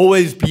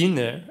 always been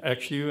there,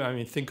 actually. I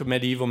mean, think of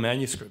medieval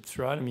manuscripts,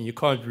 right? I mean, you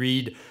can't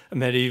read a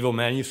medieval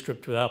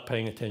manuscript without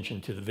paying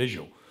attention to the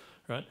visual,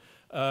 right?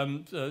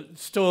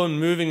 Still in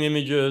moving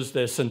images,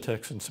 there's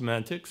syntax and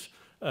semantics.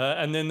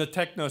 And then the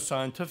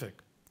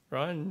techno-scientific,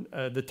 right?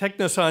 The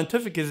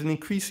techno-scientific is an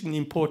increasingly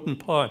important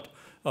part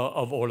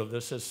of all of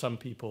this, as some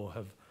people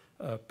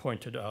have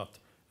pointed out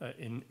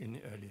in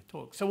the earlier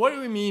talk. So what do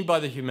we mean by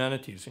the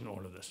humanities in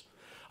all of this?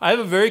 I have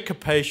a very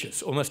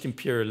capacious, almost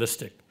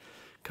imperialistic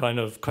kind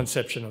of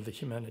conception of the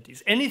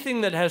humanities.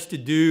 Anything that has to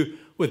do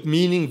with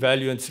meaning,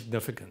 value, and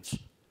significance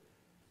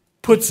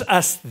puts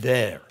us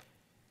there,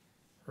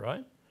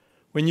 right?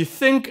 When you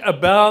think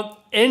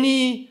about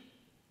any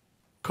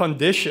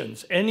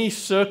conditions, any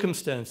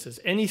circumstances,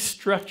 any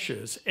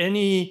structures,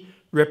 any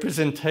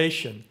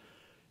representation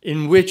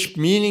in which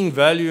meaning,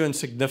 value, and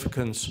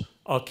significance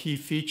are key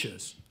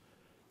features,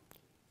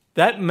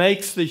 that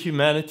makes the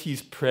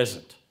humanities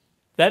present.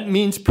 That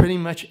means pretty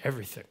much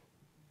everything.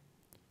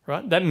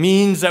 Right? That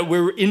means that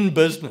we're in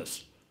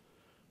business.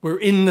 We're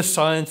in the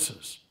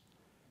sciences.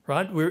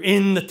 Right? We're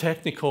in the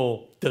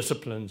technical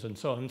disciplines and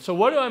so on. So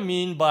what do I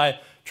mean by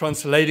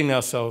translating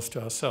ourselves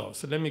to ourselves?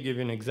 So let me give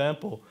you an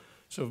example,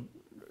 so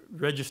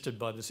registered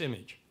by this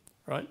image.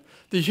 Right?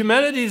 The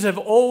humanities have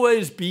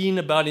always been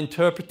about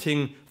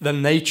interpreting the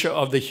nature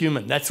of the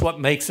human. That's what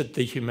makes it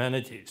the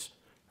humanities.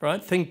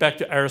 Right? Think back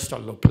to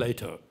Aristotle or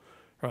Plato.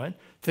 Right?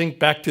 Think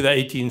back to the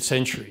 18th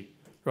century.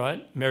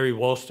 Right? Mary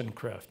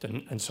Wollstonecraft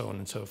and so on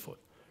and so forth,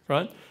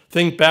 right?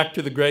 Think back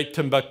to the great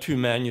Timbuktu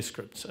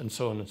manuscripts and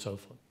so on and so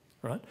forth,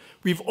 right?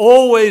 We've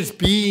always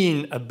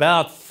been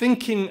about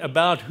thinking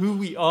about who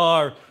we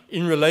are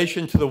in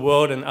relation to the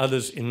world and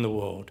others in the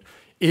world,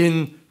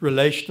 in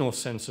relational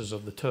senses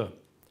of the term,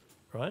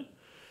 right?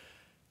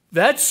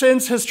 That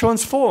sense has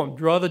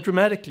transformed rather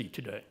dramatically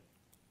today,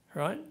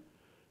 right?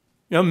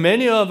 You know,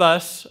 many of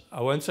us,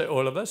 I won't say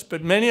all of us,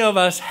 but many of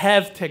us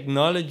have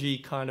technology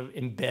kind of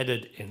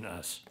embedded in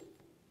us,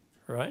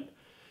 right?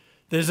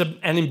 There's an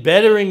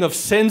embedding of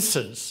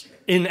senses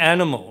in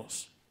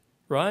animals,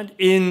 right?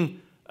 In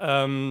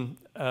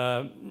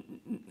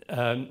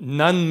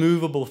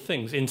non-movable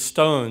things, in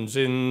stones,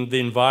 in the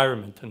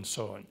environment, and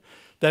so on,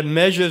 that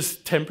measures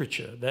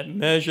temperature, that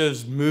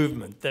measures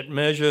movement, that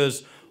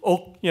measures,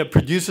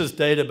 produces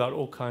data about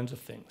all kinds of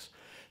things.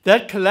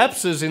 That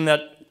collapses in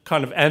that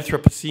kind of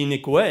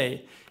anthropocenic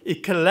way.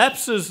 It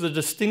collapses the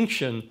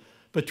distinction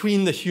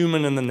between the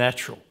human and the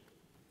natural,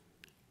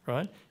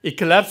 right? It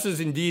collapses,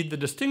 indeed, the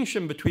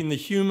distinction between the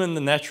human, the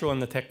natural,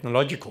 and the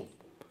technological,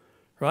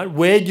 right?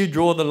 Where do you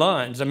draw the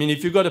lines? I mean,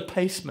 if you've got a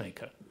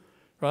pacemaker,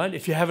 right?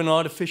 If you have an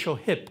artificial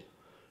hip,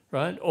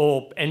 right?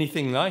 Or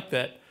anything like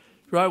that,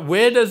 right?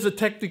 Where does the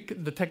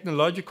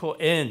technological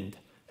end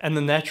and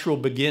the natural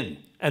begin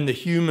and the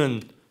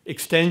human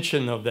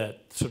extension of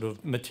that sort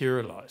of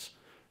materialize,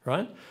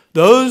 right?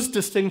 Those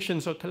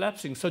distinctions are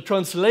collapsing. So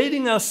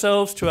translating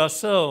ourselves to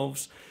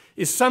ourselves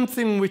is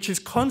something which is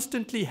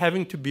constantly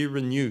having to be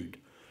renewed.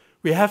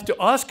 We have to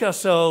ask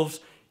ourselves,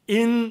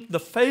 in the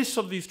face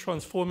of these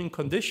transforming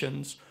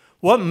conditions,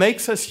 what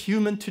makes us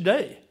human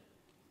today,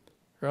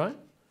 right?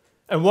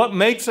 And what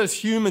makes us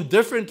human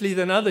differently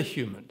than other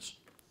humans,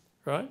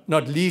 right?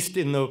 Not least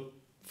in the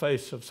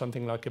face of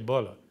something like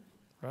Ebola,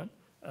 right?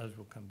 As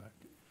we'll come back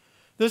to.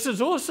 This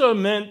has also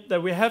meant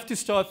that we have to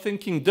start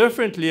thinking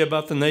differently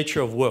about the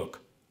nature of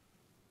work,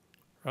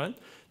 right?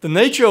 The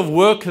nature of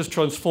work has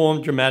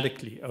transformed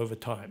dramatically over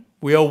time.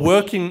 We are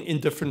working in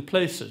different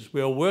places. We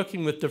are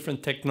working with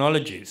different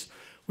technologies.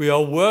 We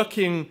are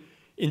working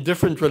in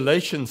different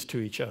relations to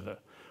each other.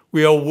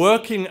 We are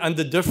working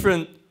under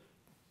different,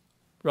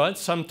 right,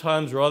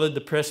 sometimes rather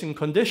depressing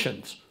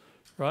conditions,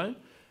 right?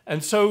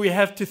 And so we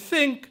have to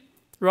think,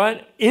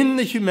 right, in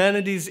the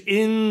humanities,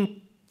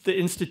 in the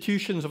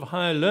institutions of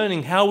higher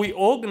learning, how we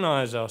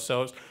organize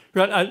ourselves.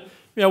 Right?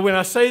 When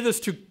I say this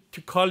to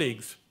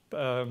colleagues,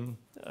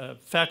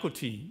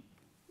 faculty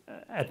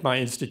at my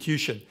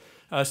institution,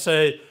 I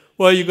say,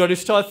 well, you've got to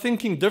start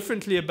thinking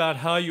differently about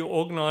how you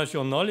organize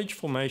your knowledge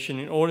formation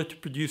in order to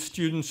produce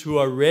students who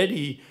are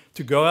ready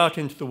to go out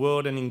into the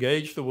world and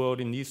engage the world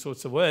in these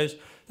sorts of ways.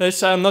 They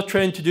say, I'm not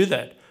trained to do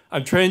that.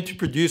 I'm trained to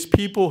produce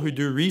people who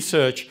do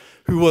research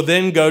who will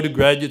then go to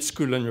graduate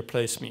school and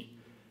replace me.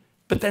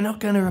 But they're not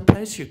going to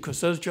replace you because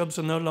those jobs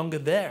are no longer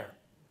there,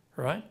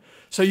 right?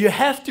 So you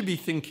have to be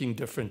thinking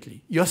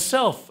differently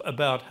yourself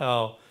about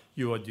how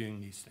you are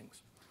doing these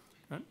things,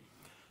 right?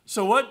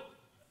 So what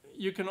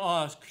you can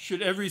ask,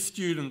 should every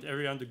student,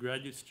 every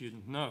undergraduate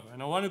student know?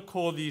 And I want to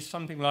call these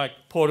something like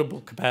portable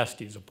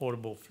capacities or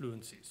portable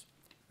fluencies,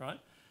 right?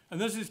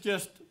 And this is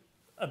just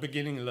a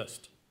beginning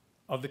list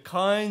of the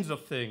kinds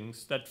of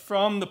things that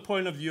from the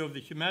point of view of the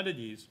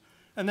humanities,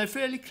 and they're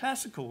fairly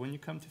classical when you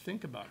come to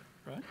think about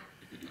it, right?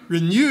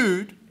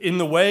 Renewed in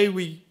the way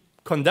we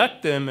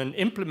conduct them and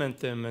implement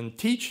them and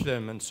teach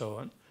them and so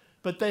on,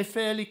 but they're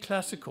fairly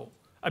classical.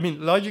 I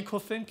mean, logical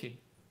thinking.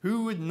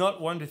 Who would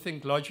not want to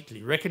think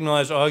logically,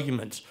 recognize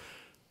arguments,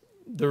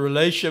 the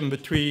relation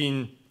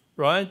between,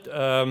 right,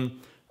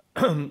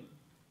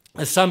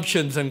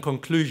 assumptions and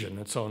conclusion,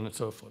 and so on and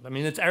so forth. I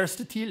mean, it's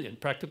Aristotelian,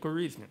 practical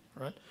reasoning,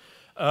 right?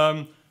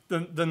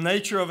 The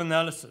nature of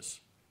analysis.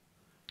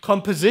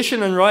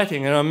 Composition and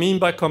writing, and I mean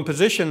by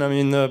composition, I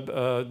mean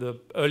the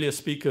earlier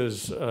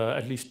speakers,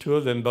 at least two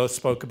of them, both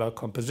spoke about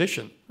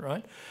composition,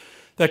 right?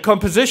 That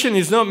composition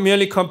is not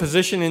merely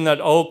composition in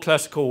that old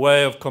classical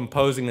way of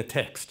composing a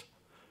text,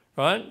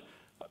 right?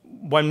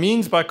 One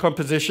means by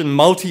composition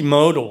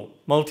multimodal,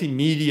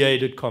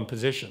 multi-mediated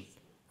composition,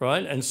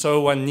 right? And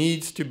so one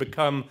needs to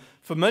become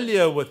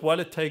familiar with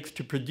what it takes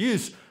to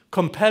produce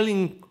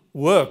compelling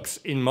works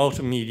in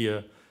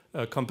multimedia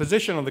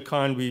composition of the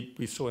kind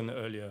we saw in the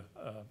earlier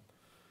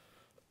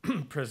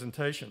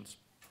presentations,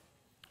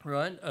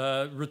 right?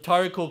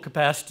 Rhetorical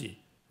capacity,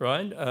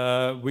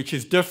 right? Which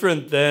is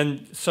different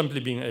than simply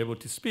being able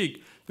to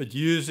speak, but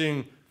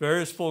using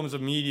various forms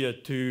of media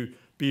to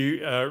be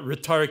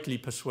rhetorically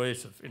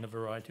persuasive in a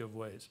variety of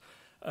ways.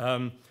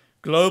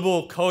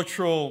 Global,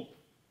 cultural,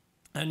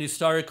 and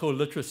historical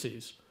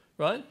literacies,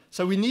 right?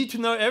 So we need to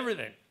know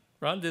everything,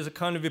 right? There's a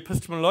kind of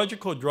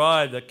epistemological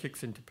drive that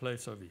kicks into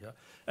place over here.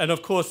 And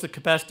of course, the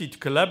capacity to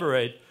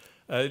collaborate.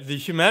 The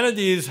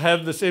humanities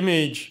have this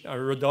image,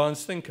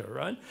 Rodin's thinker,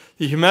 right?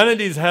 The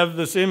humanities have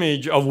this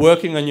image of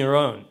working on your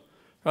own,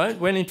 right?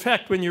 When in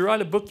fact, when you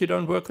write a book, you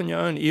don't work on your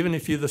own, even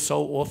if you're the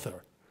sole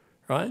author,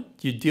 right?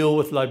 You deal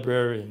with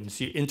librarians,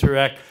 you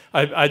interact.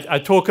 I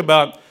talk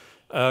about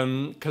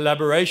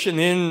collaboration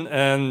in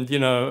and, you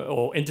know,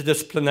 or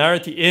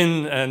interdisciplinarity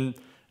in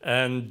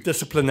and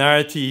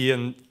disciplinarity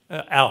and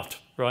out,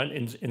 right,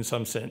 in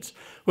some sense.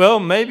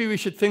 Well, maybe we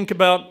should think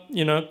about,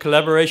 you know,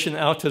 collaboration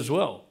out as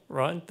well,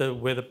 right,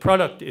 where the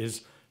product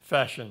is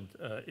fashioned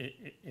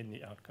in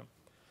the outcome.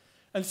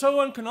 And so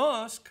one can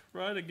ask,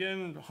 right,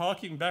 again,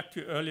 harking back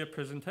to earlier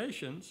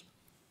presentations,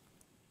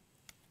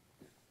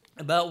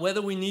 about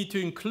whether we need to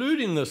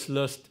include in this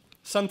list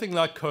something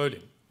like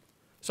coding.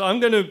 So I'm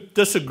going to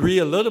disagree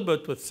a little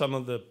bit with some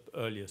of the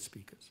earlier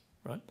speakers,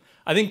 right?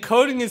 I think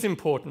coding is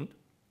important,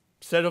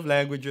 set of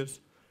languages,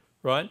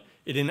 right?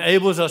 It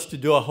enables us to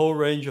do a whole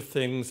range of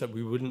things that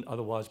we wouldn't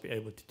otherwise be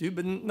able to do,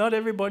 but not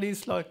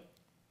everybody's like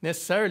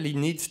necessarily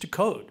needs to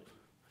code.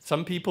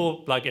 Some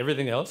people, like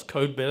everything else,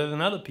 code better than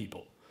other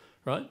people,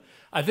 right?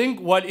 I think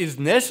what is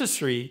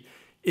necessary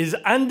is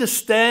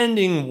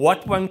understanding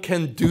what one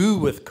can do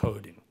with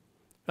coding.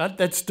 Right?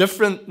 That's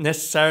different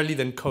necessarily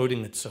than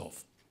coding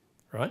itself,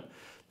 right?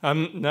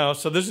 Now,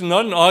 so this is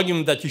not an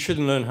argument that you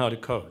shouldn't learn how to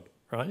code,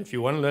 right? If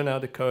you want to learn how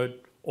to code,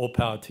 all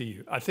power to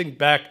you. I think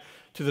back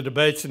to the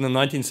debates in the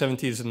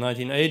 1970s and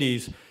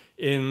 1980s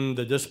in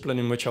the discipline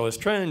in which I was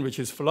trained, which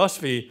is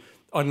philosophy,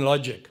 on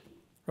logic,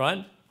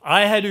 right?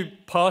 I had to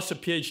pass a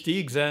PhD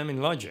exam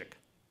in logic,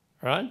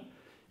 right?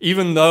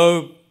 Even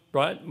though,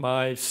 right,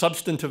 my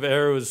substantive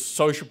area was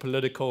social,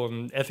 political,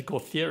 and ethical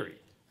theory,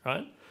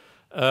 right?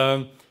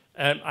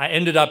 And I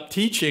ended up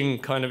teaching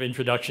kind of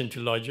introduction to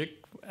logic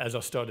as I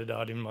started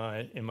out in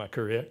my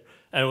career,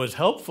 and it was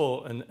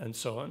helpful and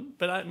so on.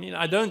 But I mean,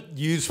 I don't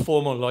use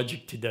formal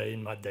logic today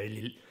in my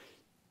daily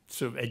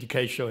sort of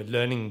educational and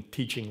learning,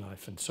 teaching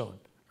life and so on,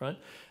 right?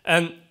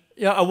 And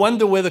yeah, I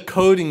wonder whether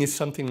coding is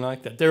something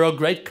like that. There are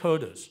great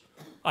coders.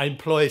 I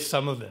employ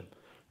some of them,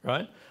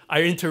 right?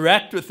 I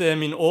interact with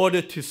them in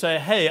order to say,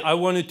 hey, I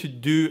wanted to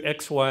do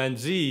X, Y, and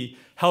Z.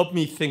 Help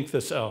me think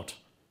this out,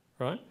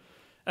 right?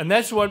 And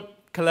that's what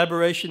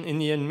collaboration in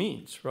the end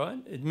means, right?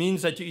 It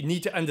means that you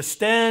need to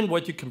understand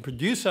what you can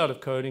produce out of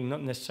coding,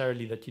 not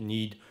necessarily that you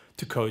need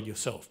to code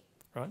yourself,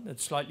 right?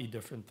 That's slightly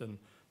different than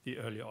the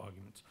earlier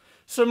arguments.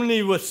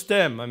 Similarly with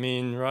STEM, I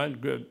mean, right,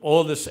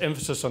 all this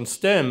emphasis on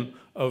STEM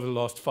over the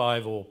last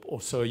 5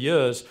 or so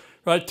years,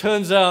 right,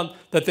 turns out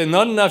that there are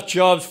not enough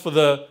jobs for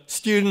the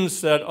students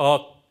that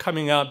are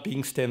coming out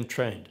being STEM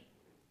trained,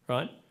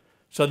 right?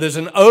 So there's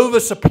an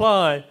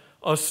oversupply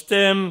of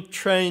STEM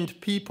trained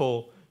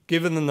people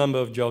given the number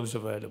of jobs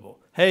available.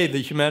 Hey,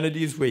 the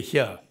humanities, we're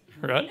here,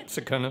 right?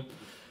 So kind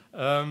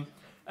of,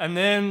 and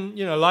then,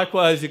 you know,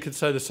 likewise, you could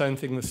say the same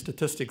thing with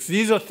statistics.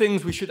 These are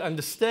things we should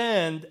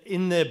understand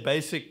in their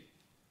basic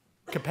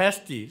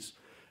capacities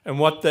and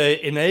what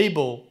they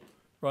enable,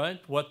 right?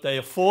 What they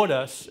afford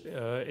us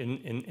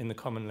in the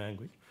common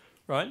language,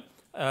 right?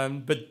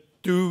 But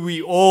do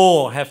we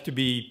all have to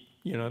be,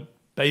 you know,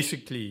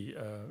 basically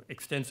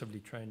extensively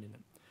trained in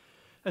it?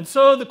 And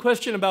so the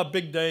question about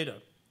big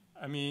data.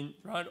 I mean,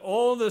 right,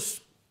 all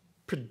this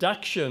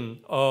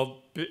production of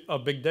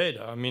big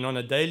data, I mean, on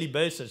a daily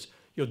basis,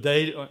 your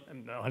data,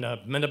 on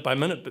a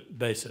minute-by-minute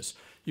basis,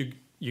 you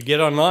get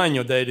online,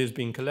 your data is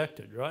being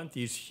collected, right?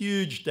 These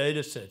huge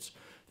data sets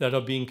that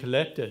are being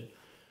collected.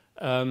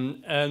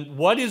 And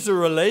what is the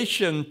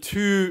relation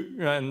to,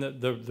 and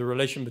the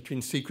relation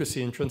between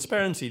secrecy and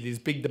transparency, these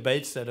big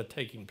debates that are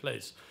taking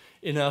place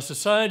in our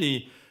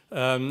society,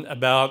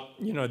 about,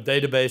 you know,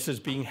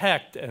 databases being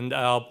hacked and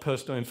our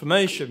personal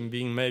information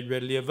being made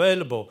readily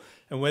available,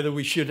 and whether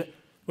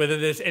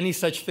there's any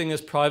such thing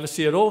as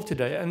privacy at all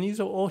today. And these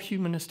are all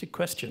humanistic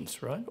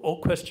questions, right? All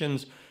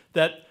questions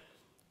that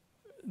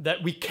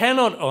we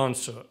cannot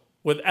answer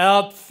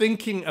without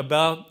thinking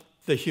about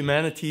the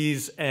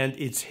humanities and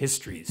its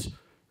histories,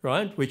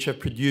 right, which have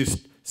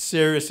produced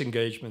serious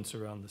engagements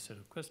around the set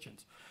of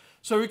questions.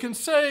 So we can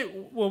say,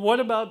 well, what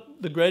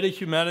about the greater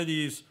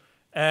humanities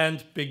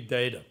and big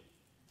data,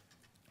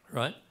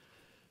 right?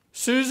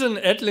 Susan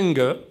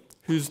Ettlinger,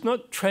 who's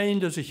not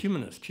trained as a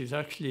humanist, she's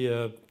actually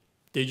a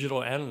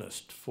digital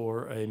analyst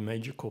for a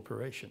major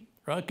corporation,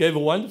 right, gave a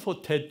wonderful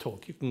TED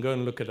talk. You can go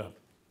and look it up,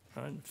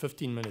 right,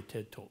 15-minute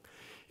TED talk,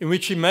 in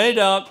which she made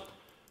out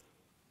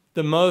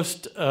the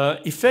most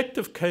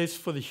effective case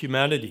for the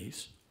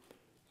humanities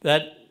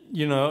that,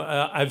 you know,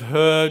 I've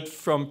heard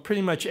from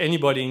pretty much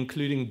anybody,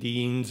 including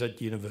deans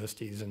at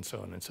universities and so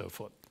on and so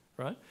forth,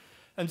 right?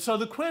 And so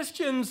the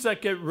questions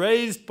that get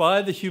raised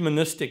by the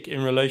humanistic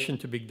in relation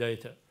to big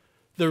data,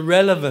 the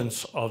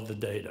relevance of the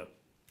data,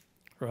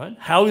 right?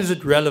 How is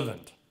it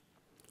relevant,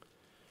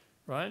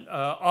 right?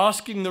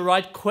 Asking the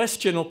right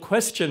question or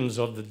questions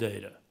of the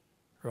data,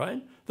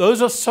 right? Those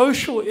are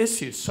social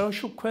issues,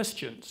 social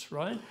questions,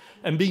 right?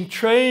 And being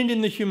trained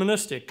in the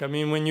humanistic, I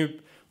mean, when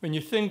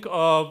you think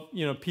of,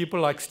 you know, people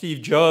like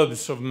Steve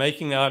Jobs of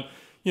making out,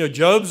 you know,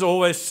 Jobs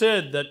always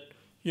said that,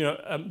 you know,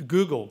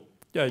 Google,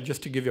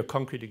 just to give you a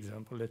concrete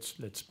example,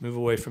 let's move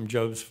away from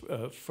Jobs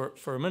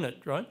for a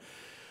minute, right?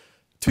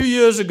 2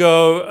 years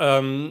ago,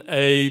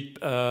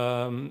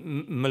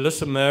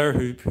 Melissa Mayer,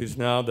 who's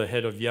now the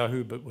head of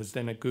Yahoo, but was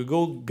then at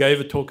Google, gave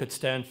a talk at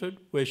Stanford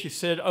where she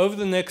said, over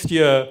the next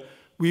year,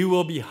 we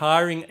will be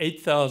hiring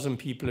 8,000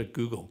 people at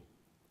Google.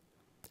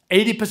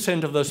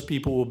 80% of those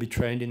people will be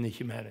trained in the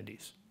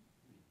humanities.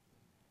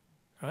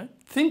 Right?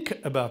 Think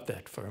about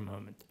that for a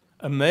moment.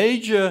 A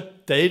major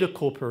data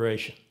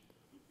corporation,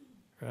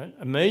 right?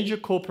 A major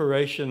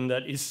corporation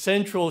that is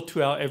central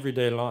to our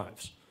everyday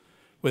lives,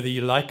 whether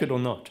you like it or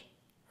not,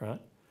 right?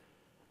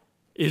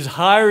 Is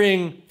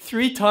hiring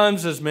 3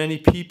 times as many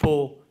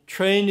people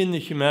trained in the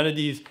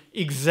humanities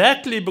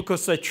exactly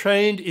because they're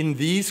trained in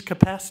these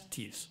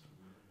capacities.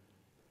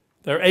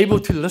 They're able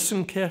to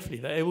listen carefully,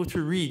 they're able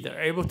to read,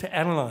 they're able to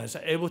analyze,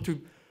 they're able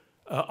to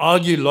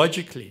argue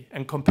logically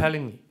and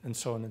compellingly, and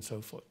so on and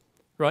so forth,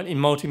 right, in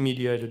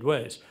multi-mediated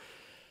ways.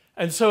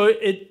 And so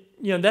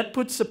that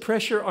puts the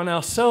pressure on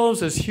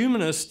ourselves as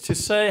humanists to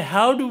say,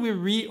 how do we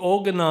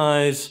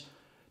reorganize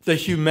the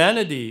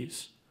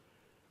humanities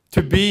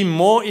to be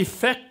more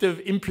effective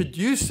in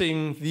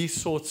producing these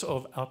sorts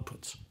of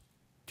outputs,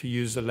 to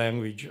use the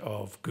language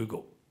of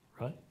Google,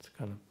 right?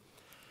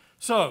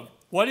 So,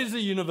 what is the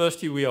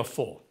university we are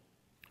for,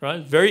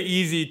 right? Very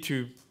easy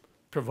to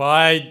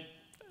provide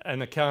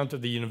an account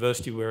of the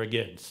university we're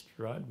against,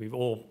 right? We've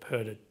all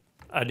heard it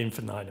ad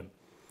infinitum.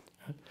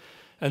 Right?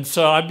 And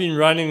so I've been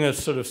running a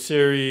sort of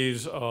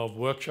series of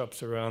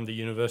workshops around the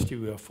university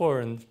we are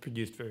for and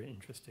produced very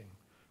interesting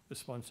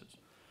responses.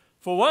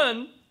 For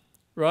one,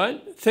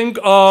 right, think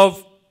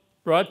of,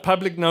 right,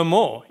 public no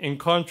more in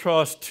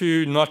contrast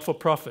to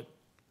not-for-profit,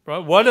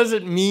 right? What does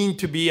it mean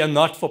to be a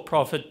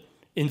not-for-profit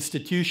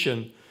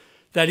institution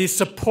that is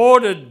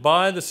supported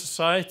by the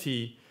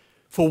society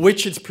for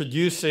which it's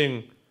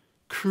producing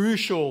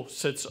crucial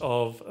sets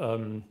of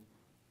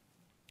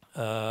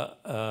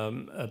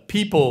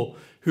people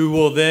who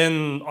will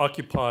then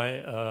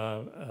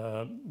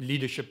occupy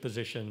leadership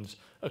positions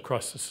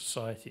across the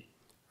society,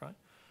 right?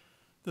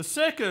 The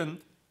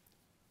second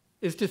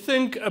is to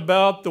think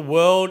about the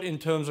world in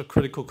terms of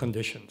critical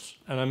conditions.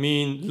 And I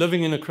mean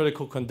living in a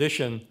critical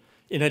condition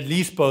in at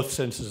least both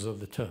senses of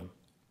the term,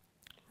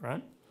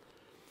 right?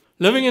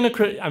 Living in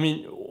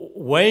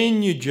Wayne,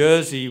 New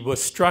Jersey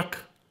was struck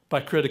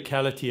by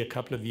criticality a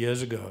couple of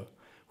years ago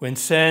when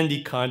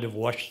Sandy kind of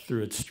washed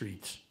through its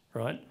streets,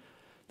 right?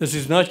 This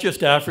is not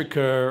just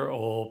Africa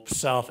or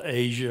South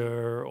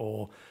Asia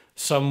or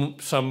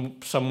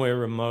somewhere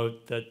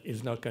remote that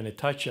is not going to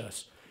touch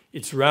us.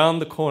 It's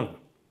round the corner,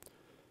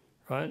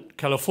 right?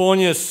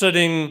 California is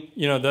sitting,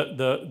 you know,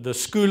 the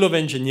School of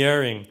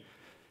Engineering,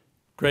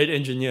 great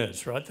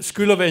engineers, right? The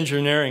School of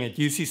Engineering at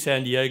UC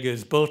San Diego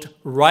is built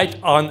right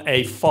on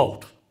a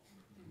fault,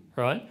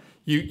 right?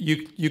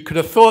 You could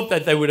have thought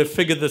that they would have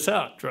figured this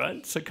out,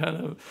 right? So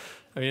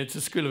it's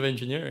a School of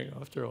Engineering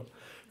after all,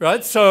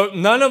 right? So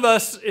none of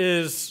us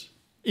is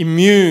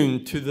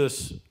immune to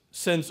this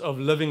sense of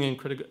living in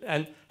critical,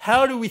 and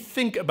how do we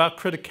think about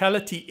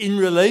criticality in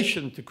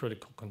relation to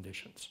critical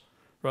conditions,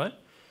 right?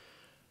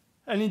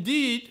 And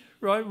indeed,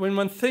 right, when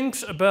one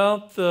thinks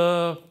about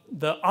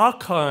the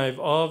archive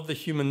of the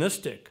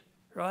humanistic,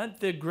 right,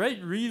 they're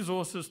great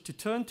resources to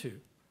turn to.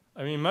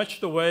 I mean,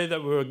 much the way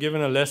that we were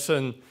given a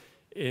lesson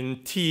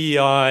in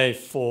TEI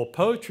for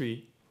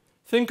poetry,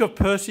 think of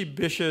Percy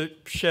Bysshe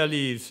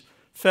Shelley's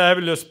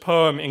fabulous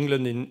poem,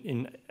 England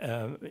in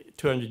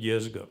 200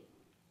 years ago,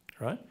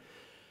 right?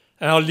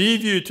 And I'll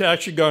leave you to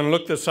actually go and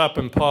look this up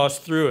and pass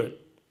through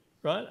it,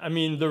 right? I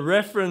mean, the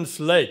reference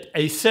late,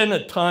 a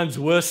senate times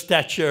worse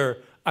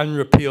stature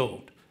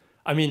unrepealed.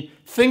 I mean,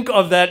 think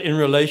of that in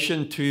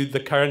relation to the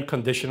current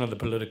condition of the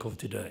political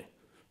today,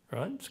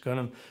 right?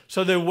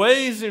 So there are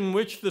ways in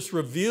which this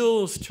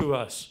reveals to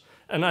us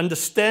an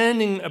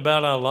understanding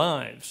about our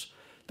lives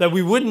that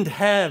we wouldn't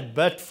have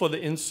but for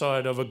the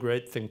insight of a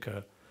great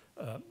thinker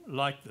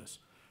like this,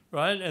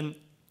 right? And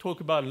talk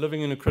about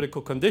living in a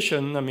critical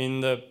condition. I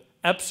mean, the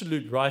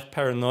absolute rife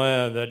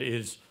paranoia that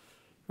is,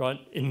 right,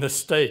 in the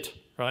state,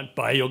 right,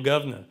 by your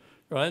governor,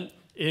 right,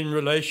 in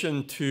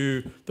relation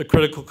to the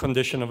critical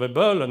condition of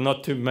Ebola,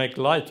 not to make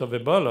light of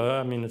Ebola.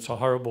 I mean, it's a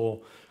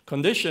horrible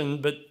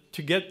condition, but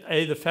to get,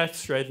 the facts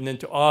straight and then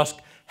to ask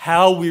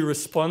how we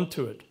respond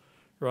to it,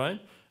 right,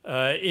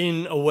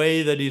 in a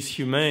way that is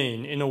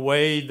humane, in a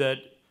way that,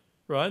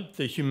 right,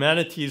 the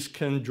humanities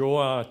can draw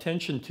our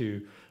attention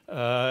to,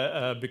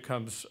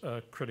 becomes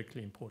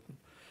critically important.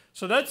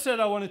 So that said,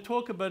 I want to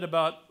talk a bit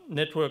about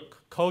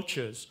network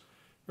cultures,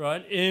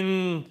 right,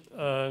 in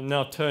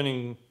now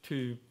turning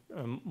to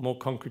more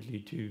concretely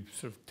to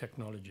sort of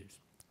technologies,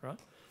 right?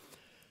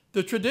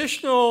 The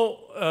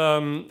traditional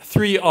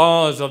 3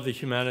 R's of the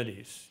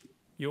humanities,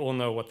 you all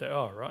know what they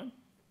are, right?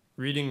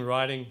 Reading,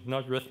 writing,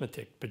 not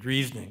arithmetic, but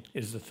reasoning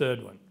is the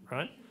 3rd one,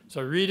 right?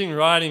 So reading,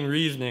 writing,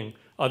 reasoning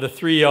are the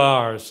 3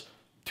 R's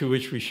to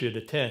which we should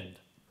attend,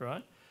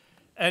 right?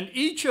 And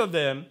each of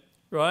them,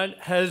 right,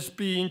 has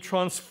been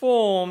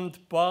transformed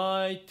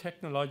by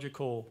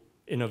technological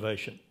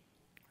innovation,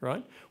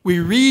 right? We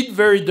read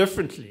very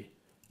differently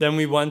than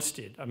we once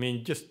did. I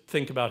mean, just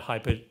think about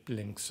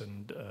hyperlinks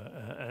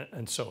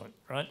and so on,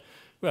 right?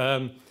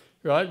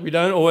 Right? We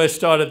don't always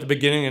start at the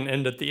beginning and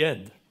end at the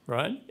end,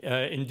 right?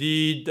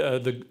 Indeed,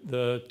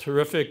 the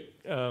terrific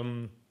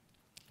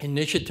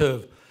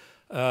initiative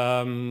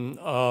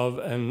of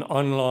an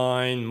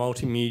online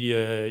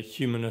multimedia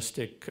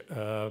humanistic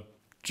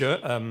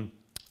I'm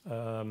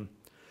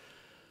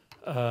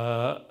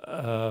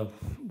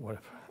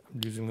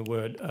losing the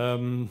word,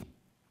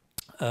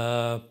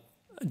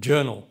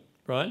 journal,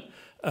 right?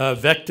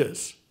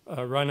 Vectors,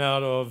 run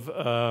out of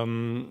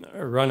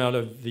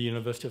the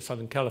University of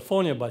Southern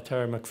California by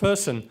Tara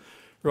McPherson,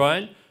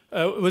 right?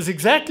 It was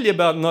exactly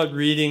about not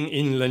reading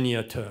in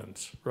linear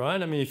terms,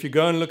 right? I mean, if you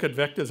go and look at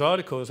Vector's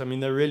articles, I mean,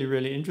 they're really,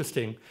 really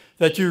interesting,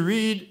 that you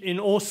read in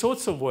all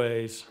sorts of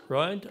ways,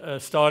 right?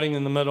 Starting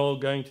in the middle,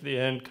 going to the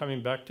end,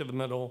 coming back to the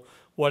middle,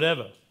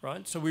 whatever,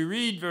 right? So we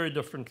read very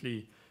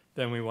differently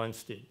than we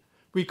once did.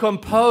 We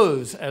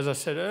compose, as I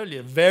said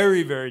earlier,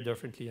 very, very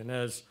differently. And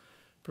as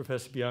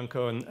Professor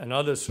Bianco and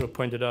others sort of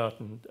pointed out,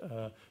 and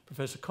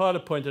Professor Carter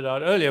pointed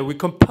out earlier, we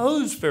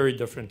compose very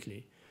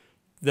differently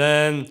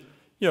than,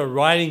 you know,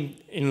 writing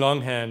in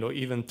longhand or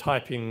even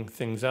typing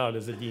things out,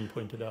 as the dean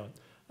pointed out,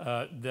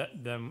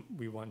 than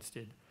we once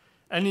did.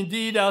 And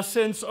indeed, our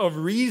sense of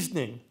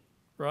reasoning,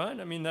 right?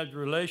 I mean, that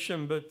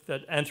relation, but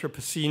that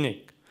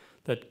Anthropocenic,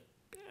 that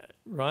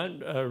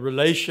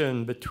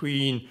relation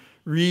between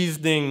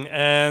reasoning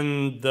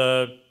and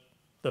the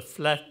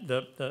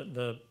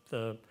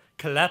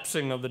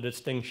collapsing of the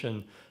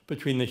distinction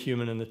between the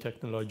human and the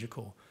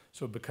technological,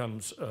 so it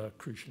becomes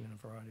crucial in a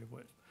variety of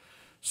ways.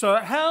 So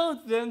how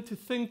then to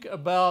think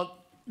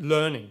about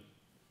learning,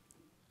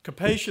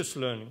 capacious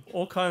learning,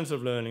 all kinds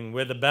of learning,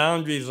 where the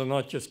boundaries are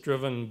not just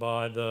driven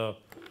by the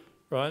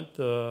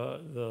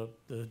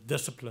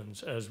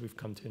disciplines as we've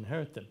come to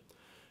inherit them.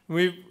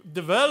 We've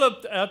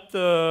developed at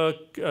the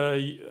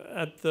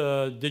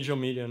Digital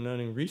Media and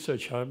Learning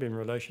Research Hub, in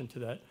relation to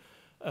that,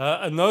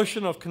 a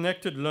notion of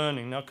connected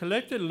learning. Now,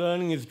 connected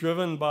learning is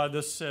driven by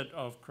this set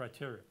of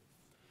criteria.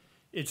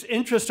 It's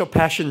interest or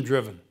passion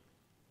driven,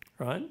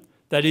 right?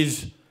 That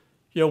is,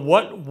 you know,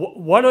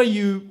 what are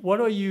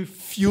you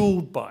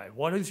fueled by?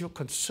 What is your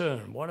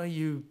concern? What are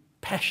you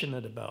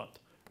passionate about,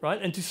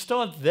 right? And to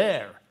start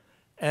there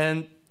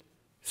and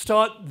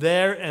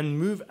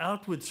move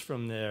outwards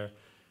from there,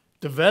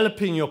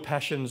 developing your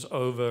passions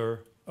over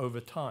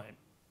time,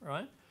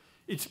 right?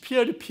 It's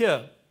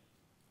peer-to-peer,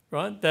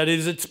 right? That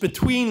is, it's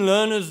between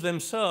learners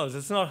themselves.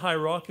 It's not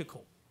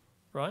hierarchical,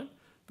 right?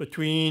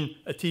 Between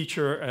a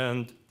teacher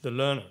and the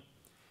learner.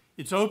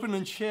 It's open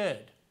and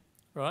shared.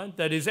 Right?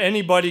 That is,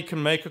 anybody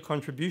can make a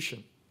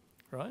contribution,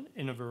 right,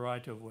 in a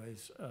variety of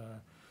ways.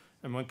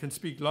 And one can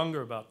speak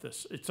longer about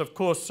this. It's, of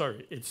course,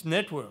 it's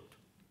networked.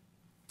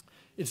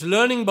 It's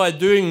learning by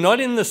doing, not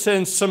in the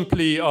sense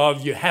simply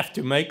of you have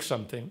to make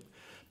something,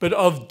 but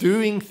of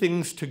doing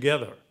things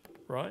together,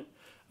 right?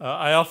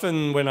 I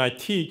often, when I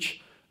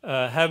teach,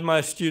 have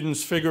my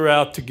students figure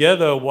out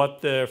together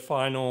what their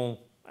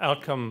final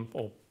outcome,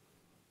 or,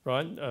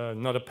 right,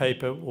 not a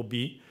paper, will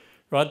be.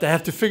 Right? They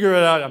have to figure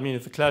it out. I mean,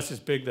 if the class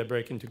is big, they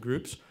break into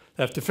groups.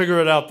 They have to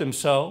figure it out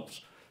themselves.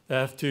 They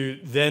have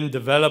to then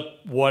develop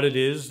what it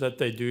is that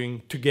they're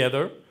doing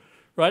together,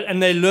 right?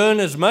 And they learn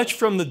as much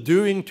from the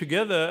doing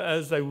together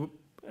as they,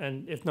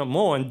 and if not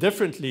more, and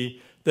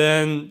differently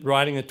than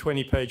writing a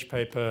 20-page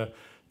paper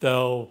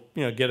they'll,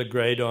 you know, get a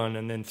grade on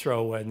and then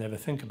throw away and never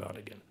think about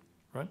again,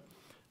 right?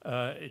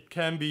 It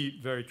can be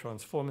very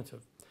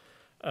transformative.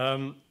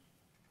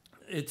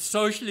 It's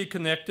socially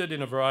connected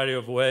in a variety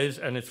of ways,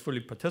 and it's fully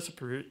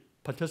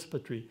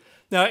participatory.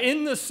 Now,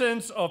 in the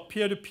sense of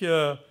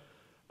peer-to-peer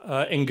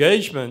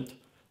engagement,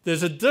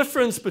 there's a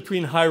difference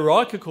between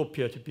hierarchical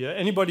peer-to-peer.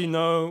 Anybody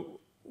know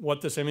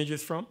what this image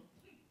is from?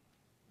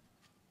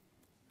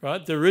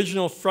 Right? The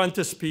original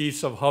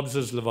frontispiece of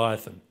Hobbes's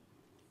Leviathan,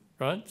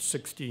 right?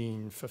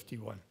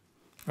 1651.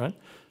 right?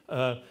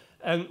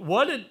 And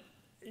what it,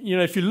 you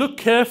know, if you look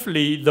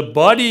carefully, the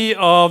body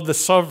of the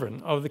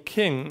sovereign, of the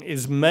king,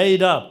 is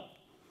made up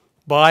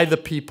by the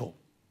people,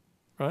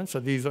 right? So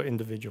these are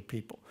individual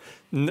people.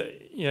 You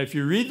know, if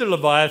you read the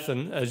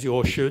Leviathan, as you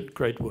all should,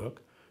 great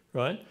work,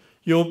 right?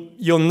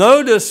 You'll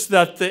notice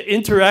that the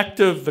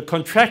interactive, the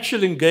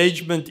contractual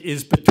engagement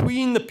is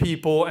between the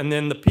people and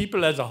then the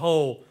people as a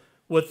whole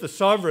with the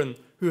sovereign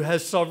who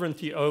has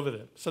sovereignty over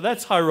them. So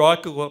that's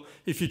hierarchical.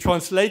 If you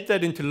translate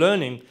that into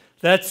learning,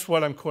 that's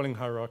what I'm calling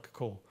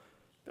hierarchical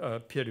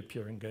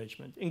peer-to-peer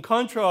engagement. In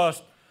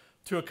contrast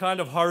to a kind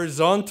of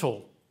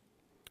horizontal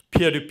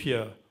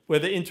peer-to-peer, where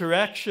the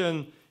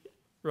interaction,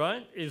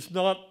 right, is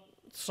not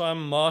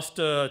some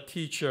master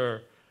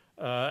teacher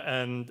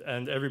and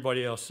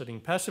everybody else sitting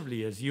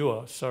passively as you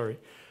are, sorry.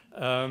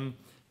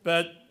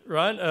 But,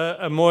 right,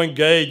 a more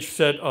engaged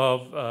set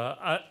of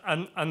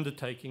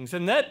undertakings.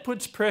 And that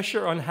puts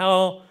pressure on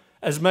how,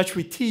 as much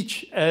we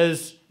teach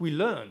as we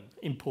learn,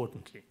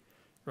 importantly,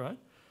 right?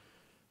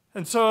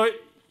 And so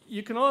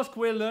you can ask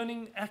where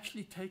learning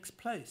actually takes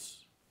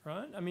place,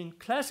 right? I mean,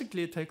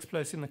 classically it takes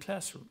place in the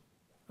classroom.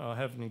 I'll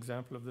have an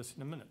example of this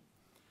in a minute.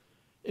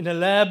 In a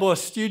lab or a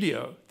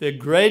studio, there are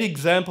great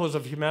examples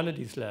of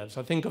humanities labs.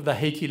 I think of the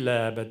Haiti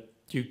lab at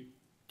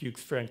Duke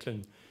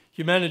Franklin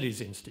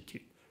Humanities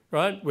Institute,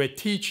 right? Where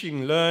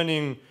teaching,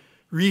 learning,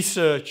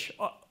 research,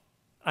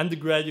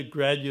 undergraduate,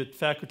 graduate,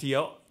 faculty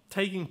are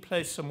taking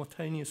place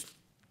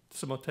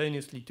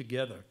simultaneously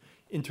together,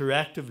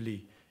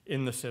 interactively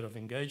in the set of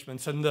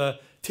engagements. And the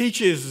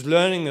teacher is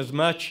learning as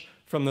much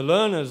from the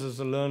learners as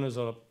the learners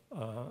are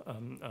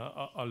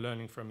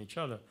learning from each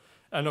other.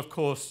 And of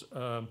course,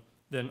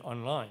 then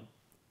online,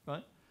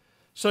 right?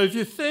 So if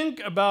you think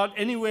about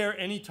anywhere,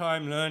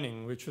 anytime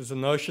learning, which was a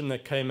notion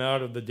that came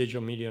out of the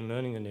Digital Media and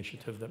Learning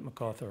Initiative that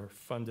MacArthur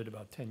funded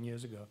about 10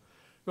 years ago,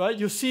 right?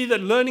 You'll see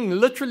that learning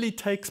literally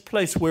takes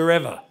place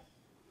wherever.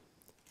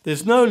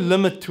 There's no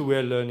limit to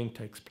where learning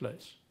takes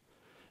place.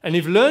 And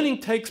if learning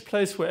takes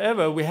place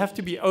wherever, we have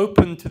to be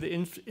open to the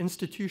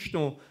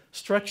institutional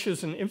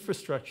structures and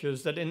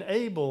infrastructures that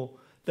enable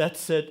that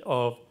set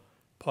of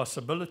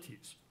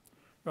possibilities.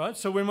 Right?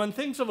 So when one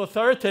thinks of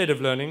authoritative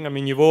learning, I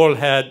mean, you've all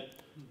had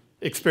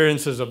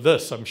experiences of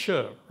this, I'm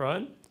sure,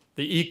 right?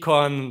 The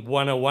Econ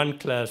 101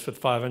 class with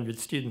 500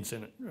 students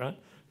in it, right?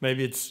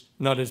 Maybe it's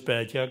not as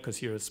bad here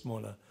because you're a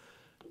smaller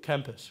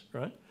campus,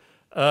 right?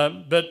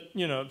 But,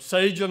 you know,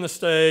 sage on the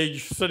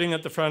stage, sitting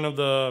at the front of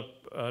the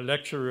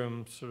lecture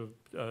room, sort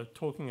of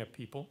talking at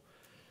people.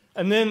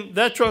 And then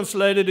that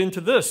translated into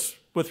this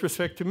with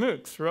respect to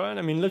MOOCs, right?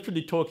 I mean,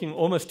 literally talking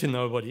almost to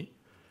nobody,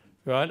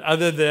 right?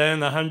 Other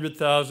than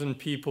 100,000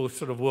 people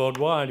sort of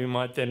worldwide who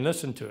might then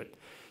listen to it.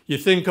 You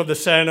think of the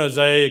San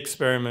Jose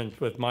experiment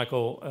with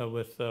Michael,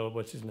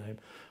 what's his name?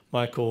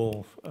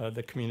 Michael,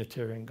 the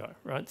communitarian guy,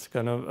 right? It's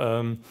kind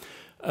of,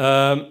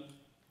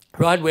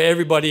 right, where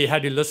everybody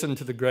had to listen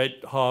to the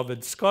great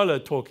Harvard scholar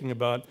talking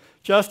about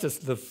justice.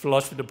 The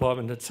philosophy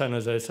department at San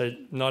Jose said,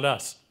 not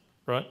us,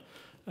 right?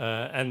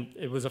 And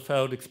it was a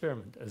failed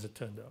experiment, as it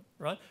turned out,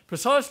 right?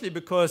 Precisely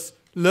because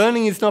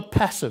learning is not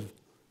passive,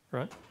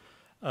 right?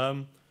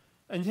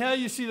 And here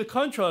you see the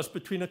contrast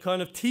between a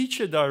kind of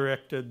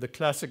teacher-directed, the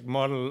classic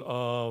model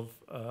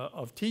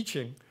of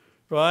teaching,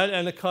 right,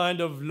 and a kind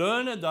of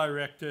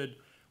learner-directed,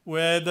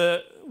 where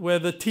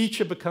the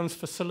teacher becomes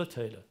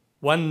facilitator,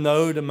 one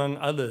node among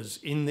others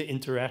in the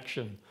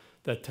interaction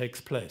that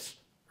takes place,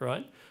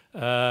 right,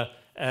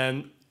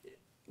 and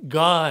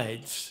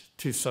guides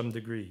to some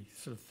degree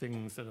sort of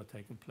things that are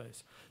taking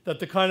place. That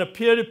the kind of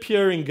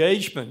peer-to-peer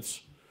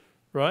engagements,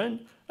 right,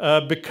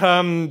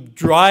 become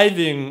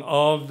driving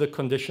of the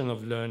condition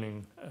of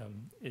learning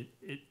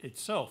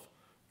itself,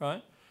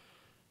 right?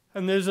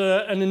 And there's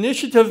an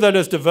initiative that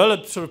has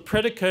developed sort of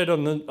predicated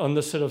on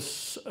the set of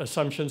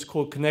assumptions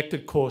called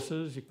connected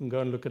courses. You can go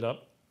and look it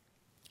up.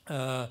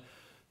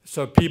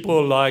 So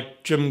people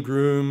like Jim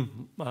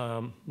Groom,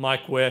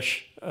 Michael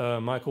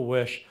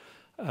Wesch,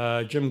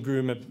 Jim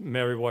Groom at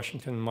Mary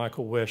Washington,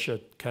 Michael Wesch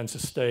at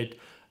Kansas State,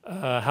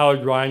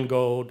 Howard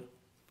Rheingold,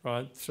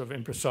 right, sort of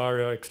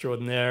impresario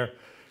extraordinaire,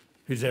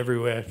 who's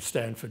everywhere,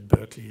 Stanford,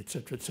 Berkeley, et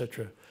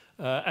cetera,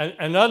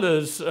 and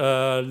others,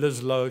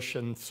 Liz Loesch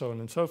and so on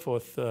and so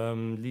forth,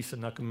 Lisa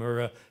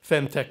Nakamura,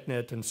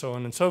 FemTechNet and so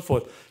on and so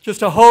forth.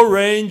 Just a whole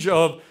range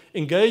of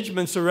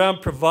engagements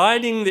around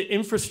providing the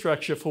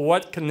infrastructure for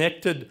what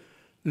connected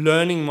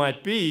learning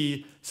might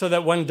be so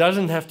that one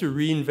doesn't have to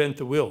reinvent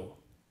the wheel,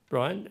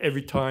 right?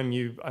 Every time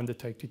you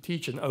undertake to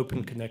teach an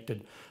open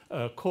connected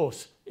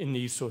course in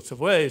these sorts of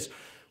ways.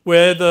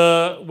 Where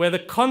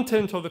the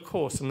content of the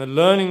course and the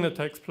learning that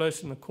takes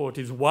place in the course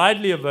is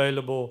widely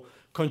available,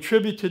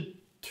 contributed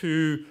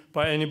to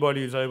by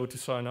anybody who's able to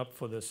sign up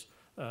for this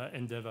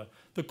endeavor.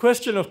 The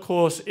question, of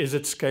course, is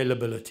its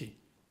scalability,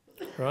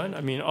 right?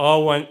 I mean,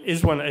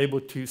 is one able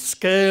to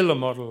scale a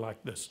model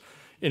like this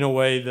in a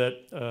way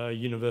that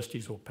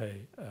universities will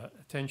pay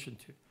attention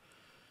to?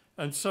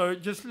 And so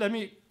just let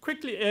me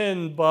quickly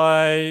end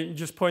by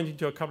just pointing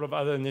to a couple of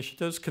other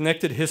initiatives.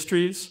 Connected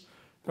Histories,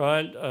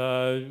 right?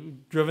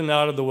 Driven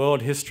out of the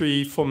world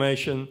history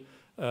formation,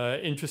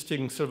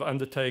 interesting sort of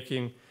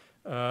undertaking.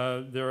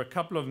 There are a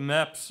couple of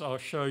maps I'll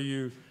show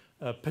you.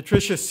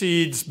 Patricia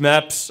Seed's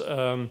maps.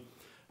 Todd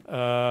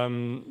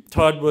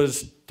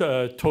was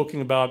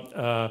talking about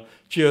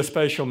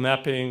geospatial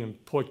mapping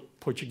and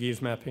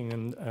Portuguese mapping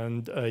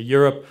and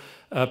Europe.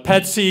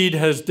 Pat Seed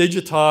has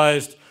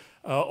digitized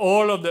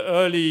all of the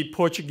early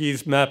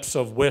Portuguese maps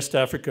of West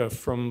Africa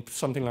from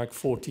something like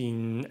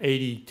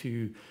 1480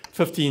 to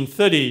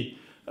 1530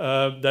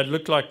 that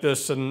look like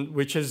this, and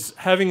which is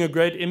having a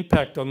great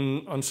impact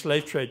on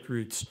slave trade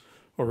routes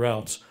or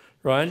routes,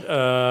 right?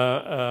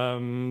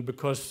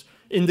 Because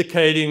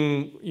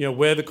indicating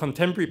where the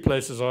contemporary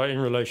places are in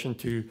relation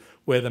to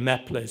where the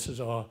map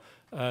places are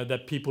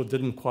that people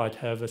didn't quite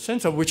have a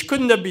sense of, which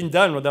couldn't have been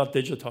done without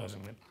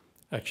digitizing them,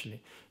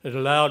 actually. It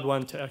allowed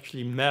one to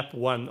actually map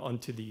one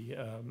onto the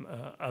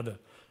other,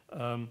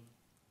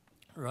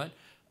 right?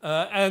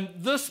 And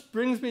this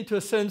brings me to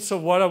a sense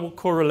of what I would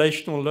call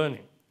relational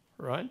learning,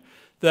 right?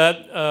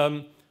 That,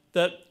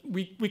 that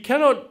we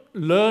cannot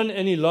learn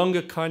any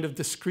longer kind of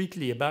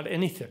discretely about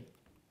anything,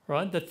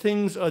 right? That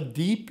things are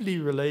deeply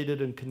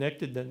related and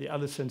connected than the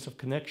other sense of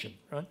connection,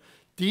 right?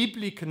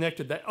 Deeply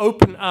connected. They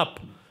open up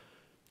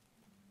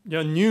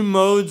new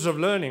modes of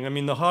learning. I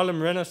mean, the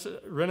Harlem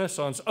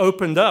Renaissance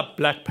opened up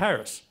Black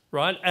Paris,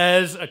 right,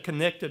 as a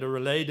connected, a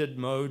related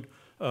mode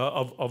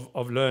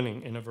of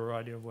learning in a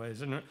variety of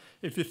ways. And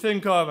if you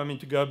think of, I mean,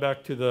 to go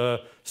back to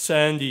the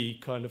Sandy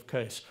kind of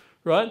case,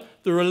 right,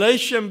 the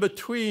relation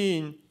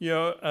between,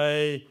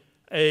 an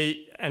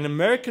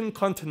American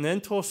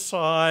continental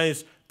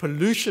size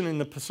pollution in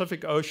the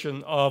Pacific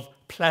Ocean of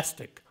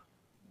plastic,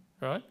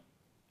 right?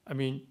 I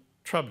mean,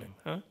 troubling,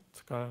 huh?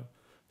 It's kind of,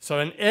 so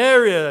an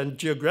area, a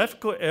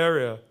geographical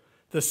area,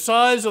 the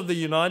size of the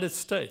United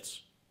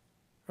States,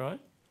 right,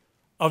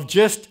 of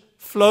just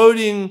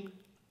floating,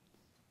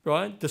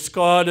 right,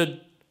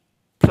 discarded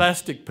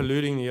plastic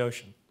polluting the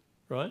ocean,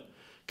 right,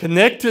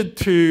 connected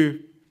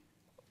to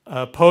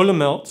polar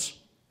melts,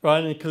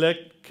 right, and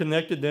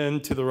connected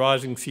then to the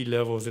rising sea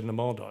levels in the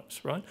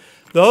Maldives, right?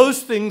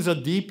 Those things are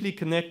deeply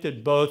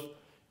connected both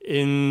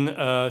in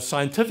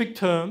scientific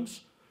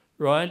terms,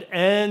 right,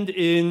 and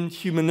in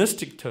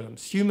humanistic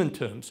terms, human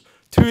terms,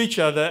 to each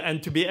other.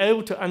 And to be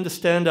able to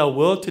understand our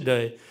world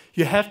today,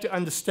 you have to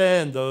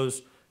understand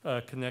those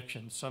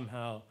connections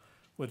somehow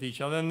with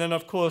each other. And then,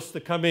 of course,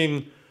 the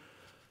coming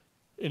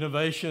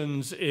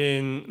innovations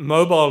in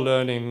mobile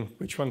learning,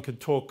 which one could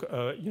talk,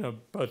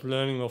 both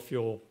learning off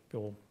your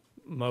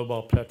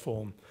mobile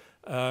platform.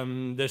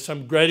 There's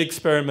some great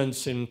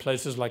experiments in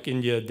places like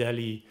India,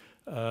 Delhi,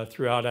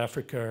 throughout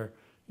Africa,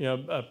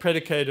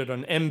 predicated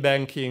on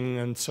M-banking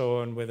and so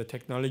on, where the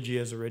technology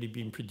has already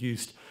been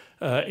produced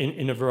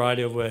in a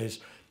variety of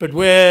ways. But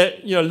where,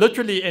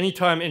 literally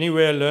anytime,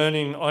 anywhere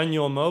learning on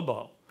your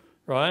mobile,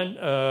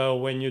 right?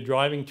 When you're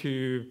driving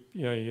to,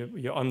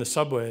 you're on the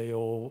subway,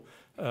 or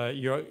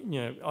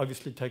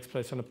obviously takes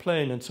place on a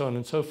plane and so on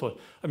and so forth.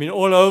 I mean,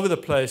 all over the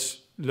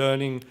place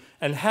learning,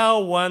 and how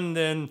one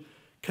then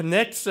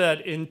connects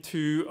that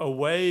into a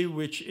way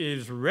which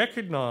is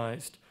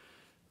recognized,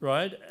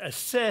 right,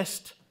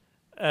 assessed,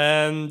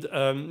 and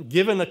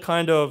given a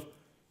kind of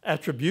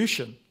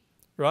attribution,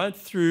 right,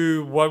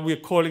 through what we're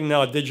calling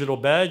now digital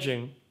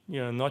badging,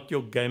 not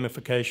your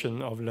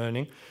gamification of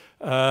learning,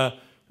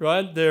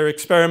 right? There are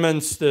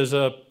experiments. There's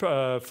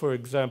for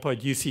example,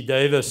 at UC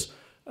Davis,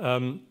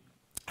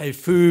 a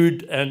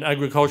food and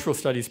agricultural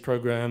studies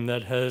program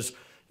that has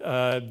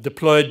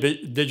deployed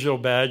digital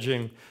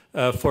badging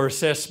for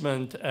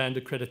assessment and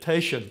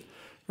accreditation,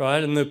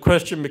 right? And the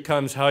question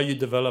becomes how you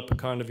develop a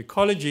kind of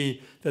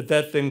ecology that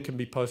then can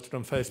be posted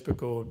on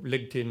Facebook or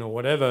LinkedIn or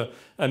whatever,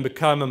 and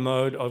become a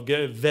mode of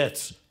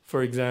vets,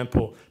 for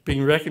example,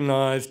 being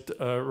recognized,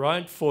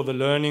 right, for the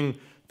learning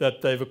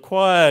that they've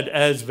acquired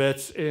as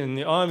vets in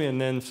the army,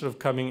 and then sort of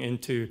coming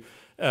into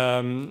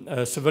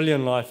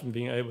civilian life and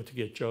being able to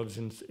get jobs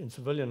in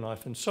civilian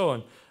life and so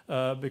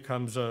on,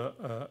 becomes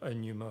a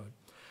new mode.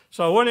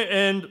 So I want to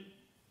end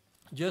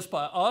just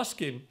by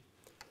asking,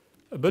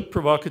 a bit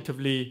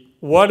provocatively,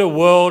 what a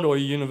world or a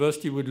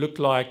university would look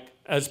like,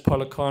 as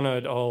Policano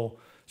et al.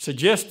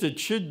 Suggested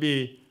should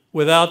be,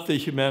 without the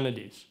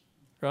humanities,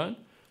 right?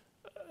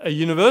 A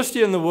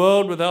university in the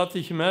world without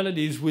the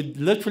humanities would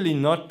literally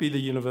not be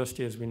the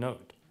university as we know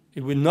it.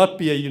 It would not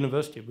be a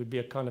university. It would be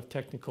a kind of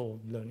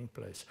technical learning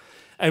place.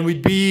 And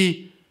we'd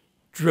be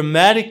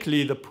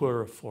dramatically the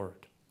poorer for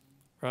it,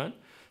 right?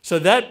 So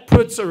that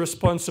puts a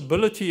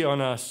responsibility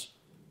on us,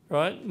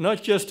 right?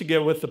 Not just to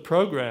get with the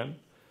program,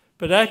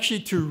 but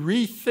actually to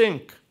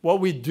rethink what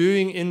we're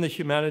doing in the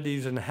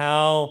humanities and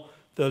how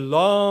the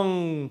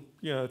long,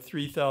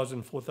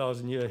 3,000,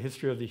 4,000 year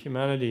history of the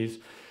humanities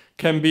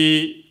can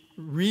be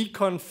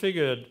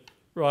reconfigured,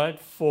 right,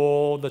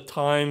 for the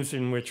times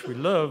in which we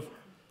live.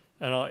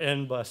 And I'll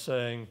end by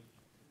saying,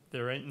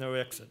 there ain't no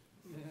exit.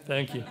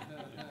 Thank you.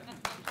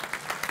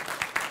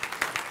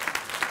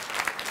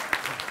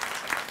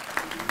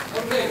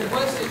 Okay, the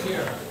question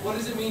here, what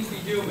does it mean to be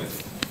human?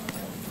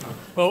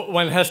 Well,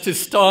 one has to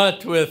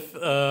start with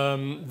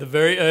the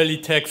very early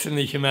texts in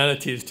the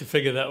humanities to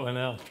figure that one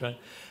out, right?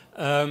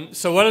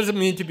 So what does it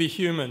mean to be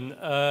human?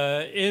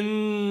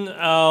 In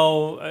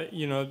our,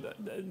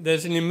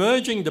 there's an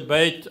emerging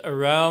debate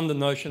around the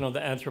notion of the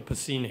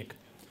Anthropocenic,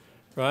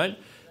 right?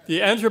 The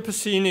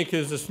Anthropocenic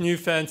is this new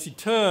fancy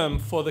term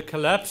for the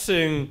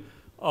collapsing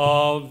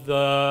of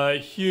the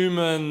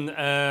human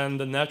and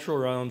the natural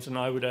realms, and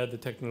I would add the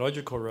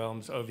technological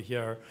realms over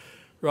here,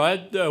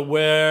 right?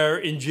 Where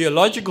in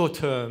geological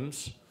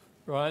terms,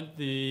 right,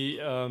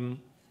 in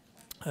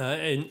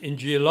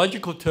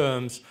geological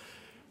terms,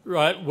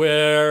 right,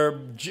 where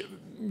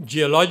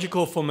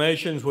geological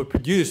formations were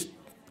produced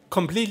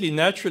completely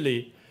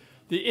naturally,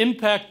 the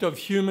impact of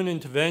human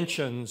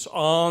interventions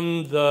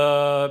on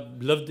the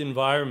lived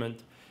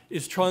environment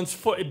is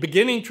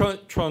beginning to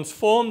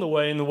transform the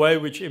way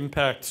which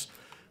impacts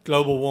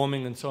global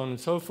warming and so on and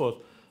so forth,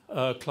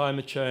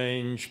 climate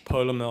change,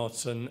 polar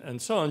melts,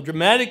 and so on,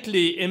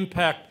 dramatically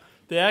impact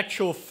the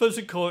actual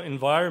physical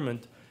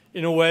environment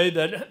in a way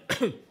that,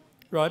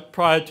 right,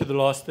 prior to the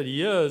last 30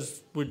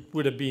 years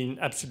would have been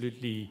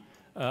absolutely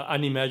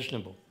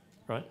unimaginable,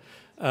 right?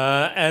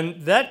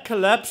 And that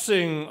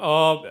collapsing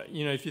of,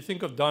 if you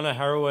think of Donna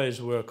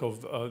Haraway's work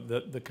of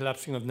the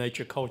collapsing of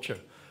nature culture,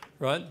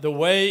 right? The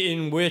way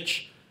in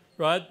which,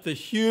 right, the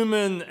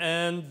human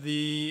and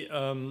the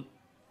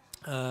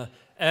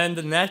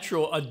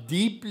natural are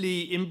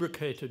deeply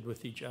imbricated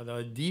with each other,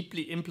 are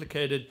deeply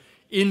implicated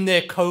in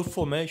their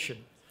co-formation,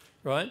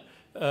 right?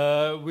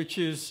 Which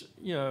is,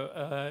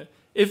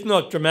 if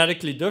not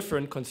dramatically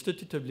different,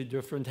 constitutively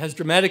different, has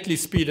dramatically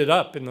speeded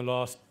up in the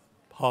last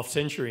half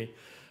century.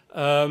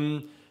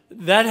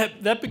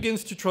 That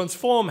begins to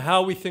transform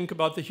how we think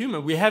about the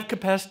human. We have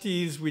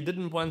capacities we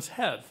didn't once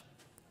have,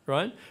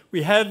 right?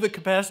 We have the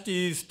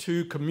capacities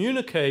to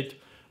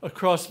communicate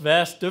across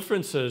vast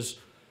differences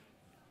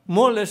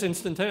more or less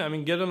instantaneously. I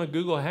mean, get on a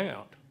Google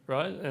Hangout,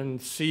 right?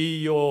 And see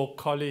your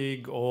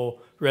colleague or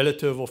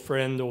relative or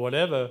friend or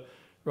whatever,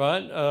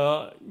 right?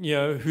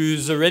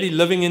 Who's already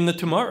living in the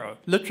tomorrow,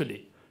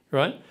 literally,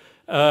 right?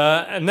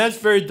 And that's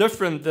very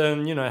different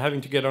than,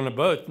 having to get on a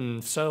boat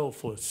and sail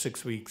for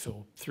 6 weeks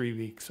or 3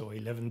 weeks or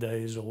 11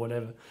 days or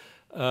whatever,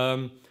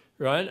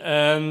 right?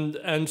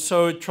 And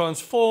so it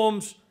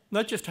transforms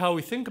not just how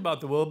we think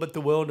about the world, but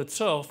the world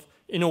itself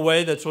in a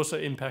way that's also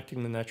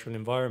impacting the natural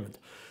environment.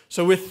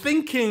 So we're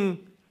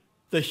thinking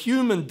the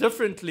human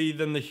differently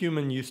than the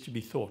human used to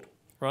be thought,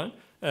 right?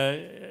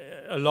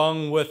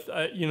 Along with,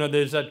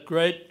 there's that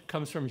great,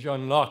 comes from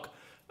John Locke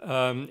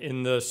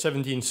in the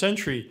 17th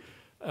century.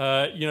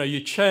 You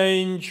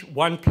change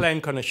one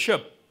plank on a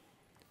ship,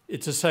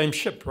 it's the same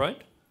ship, right?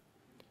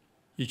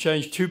 You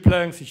change 2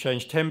 planks, you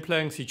change 10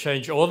 planks, you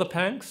change all the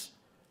planks,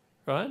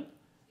 right?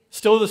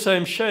 Still the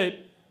same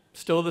shape,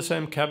 still the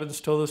same cabin,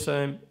 still the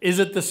same. Is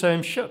it the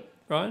same ship,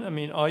 right? I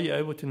mean, are you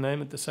able to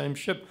name it the same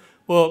ship?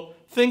 Well,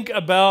 think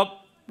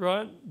about,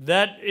 right,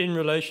 that in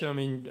relation, I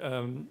mean,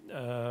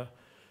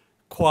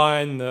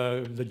 Quine,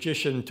 the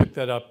logician, took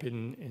that up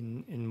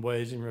in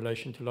ways in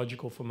relation to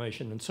logical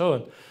formation and so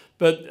on.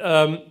 But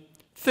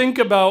think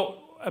about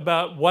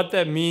what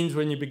that means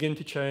when you begin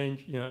to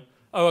change,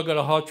 oh, I got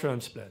a heart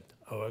transplant.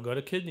 Oh, I got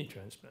a kidney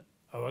transplant.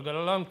 Oh, I got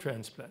a lung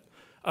transplant.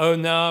 Oh,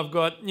 now I've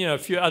got, a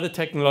few other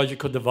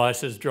technological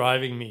devices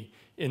driving me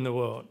in the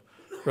world,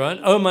 right?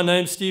 Oh, my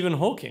name's Stephen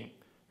Hawking,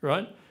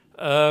 right?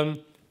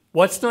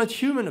 What's not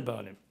human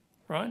about him,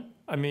 right?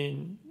 I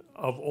mean,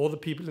 of all the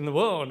people in the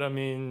world, I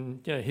mean,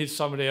 he's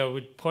somebody I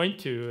would point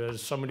to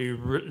as somebody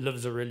who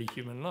lives a really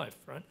human life,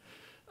 right?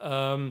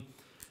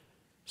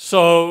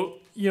 So,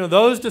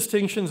 those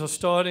distinctions are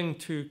starting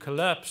to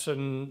collapse,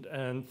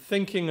 and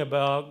thinking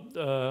about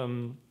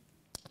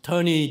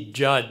Tony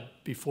Judd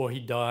before he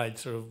died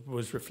sort of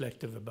was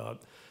reflective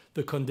about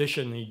the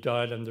condition. He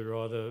died under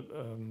rather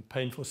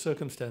painful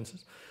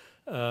circumstances,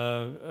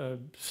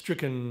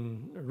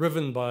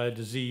 riven by a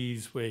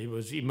disease where he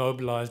was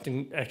immobilized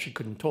and actually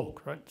couldn't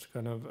talk, right? It's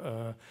kind of,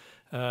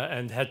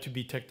 and had to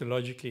be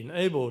technologically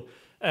enabled.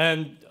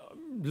 And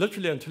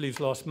literally until his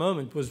last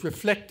moment was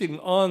reflecting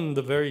on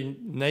the very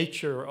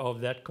nature of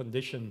that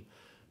condition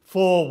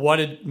for what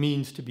it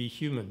means to be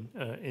human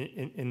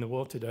in the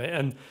world today.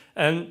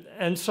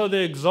 And so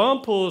the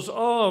examples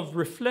of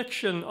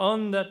reflection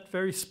on that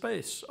very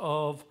space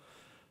of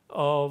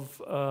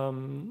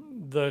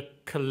the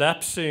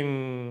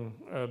collapsing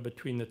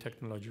between the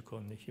technological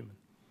and the human.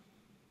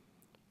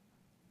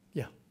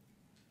 Yeah.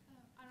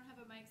 I don't have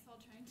a mic, so I'll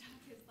try and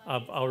talk as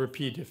loud. I'll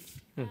repeat if...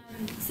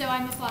 So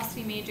I'm a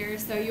philosophy major,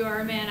 so you are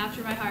a man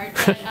after my heart.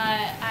 But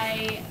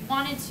I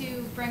wanted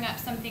to bring up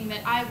something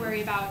that I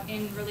worry about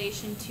in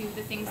relation to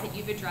the things that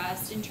you've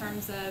addressed in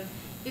terms of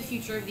the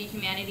future of the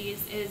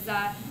humanities. Is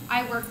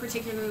I work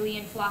particularly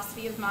in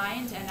philosophy of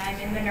mind, and I'm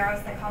in the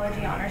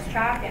neuropsychology honors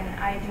track, and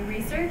I do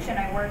research and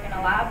I work in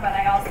a lab, but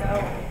I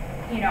also,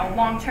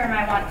 long term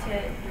I want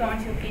to go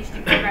into a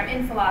PhD program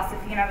in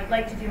philosophy, and I would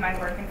like to do my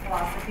work in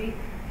philosophy.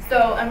 So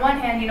on one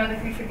hand, the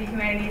future of the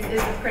humanities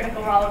is of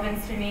critical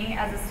relevance to me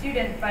as a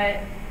student,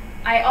 but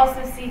I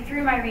also see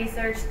through my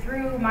research,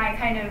 through my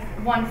kind of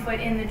one foot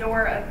in the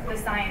door of the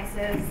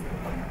sciences,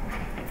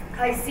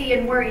 I see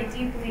and worry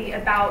deeply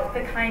about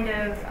the kind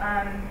of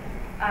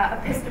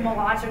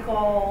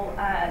epistemological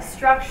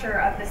structure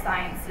of the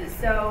sciences.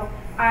 So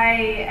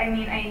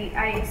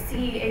I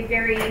see a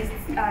very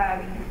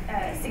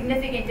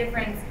significant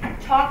difference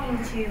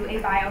talking to a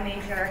bio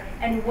major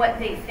and what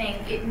they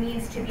think it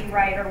needs to be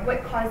right, or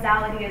what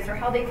causality is, or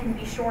how they can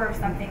be sure of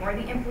something, or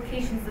the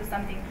implications of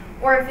something,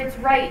 or if it's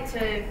right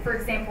to, for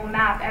example,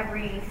 map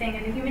everything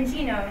in the human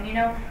genome. You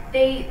know,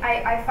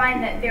 I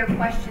find that their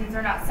questions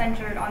are not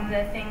centered on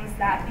the things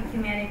that the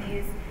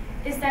humanities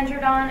is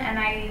centered on, and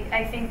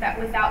I think that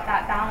without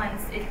that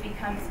balance, it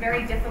becomes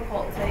very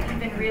difficult to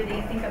even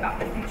really think about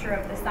the future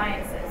of the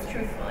sciences,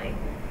 truthfully.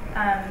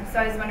 So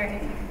I was wondering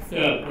if you could speak.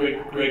 Yeah,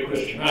 great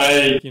question.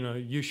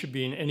 You should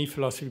be in any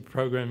philosophy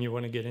program you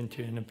want to get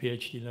into in a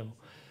PhD level.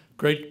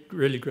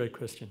 Really great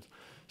questions.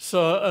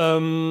 So,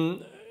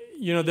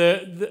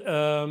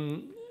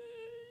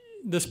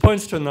 this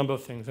points to a number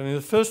of things. I mean,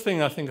 the first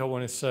thing I think I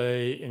want to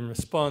say in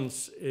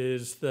response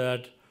is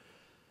that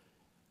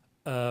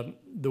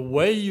the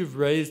way you've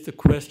raised the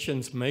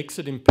questions makes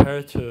it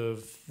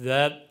imperative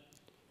that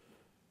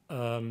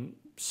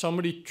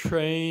somebody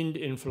trained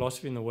in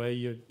philosophy in the way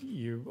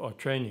you are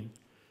training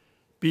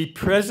be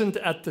present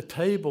at the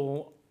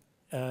table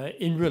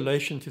in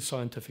relation to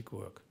scientific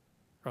work,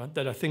 right?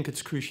 That I think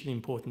it's crucially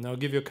important. I'll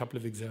give you a couple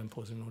of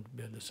examples in order to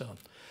bear this out.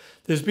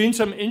 There's been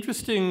some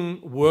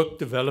interesting work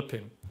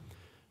developing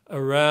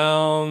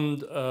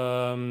around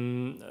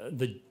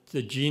the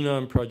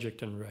genome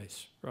project and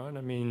race, right?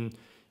 I mean,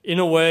 in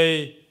a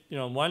way,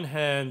 on one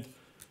hand,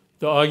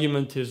 the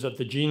argument is that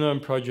the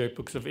genome project,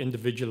 because of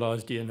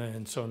individualized DNA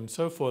and so on and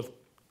so forth,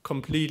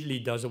 completely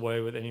does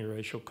away with any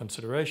racial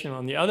consideration.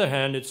 On the other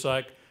hand, it's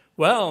like,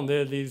 well,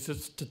 there are these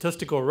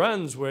statistical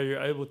runs where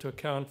you're able to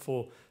account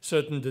for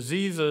certain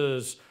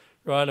diseases,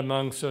 right,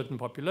 among certain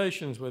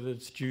populations, whether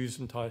it's Jews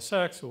and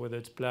Tay-Sachs or whether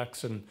it's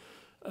blacks and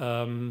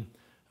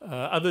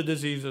other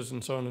diseases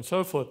and so on and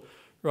so forth.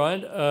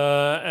 Right,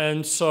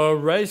 and so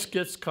race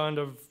gets kind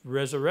of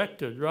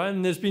resurrected, right?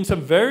 And there's been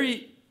some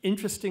very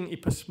interesting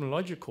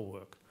epistemological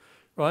work,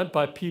 right,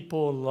 by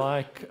people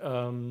like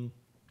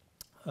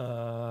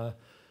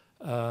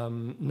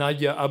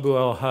Nadia Abu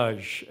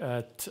al-Hajj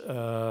at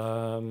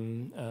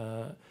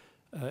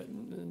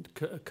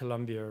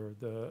Columbia,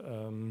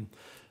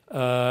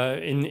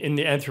 in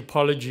the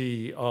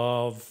anthropology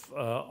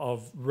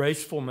of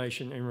race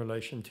formation in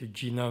relation to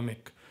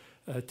genomic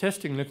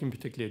testing, looking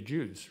particularly at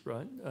Jews,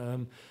 right?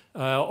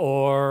 A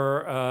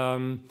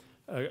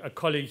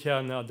colleague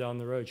here now down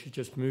the road, she's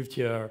just moved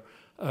here,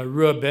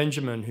 Rua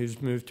Benjamin,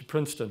 who's moved to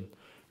Princeton,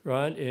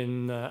 right,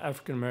 in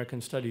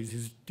African-American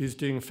studies, who's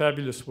doing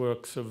fabulous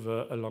works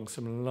along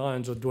similar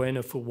lines, or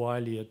Dwayne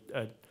Fuwiley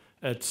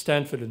at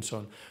Stanford and so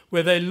on,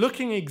 where they're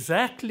looking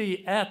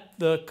exactly at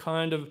the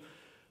kind of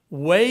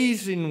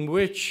ways in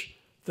which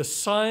the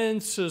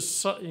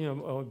sciences,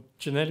 or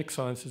genetic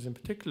sciences in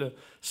particular,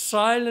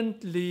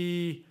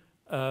 silently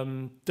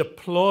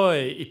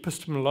deploy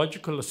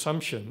epistemological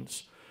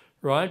assumptions,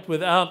 right,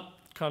 without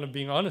kind of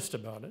being honest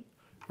about it,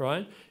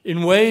 right,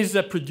 in ways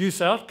that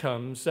produce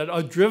outcomes that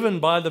are driven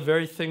by the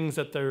very things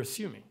that they're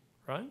assuming,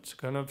 right?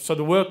 So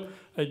the work,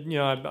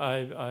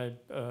 I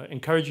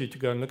encourage you to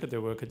go and look at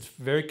their work. It's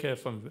very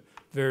careful and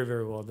very,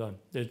 very well done.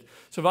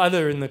 So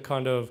either in the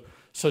kind of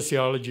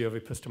sociology of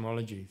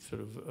epistemology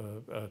sort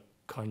of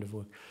kind of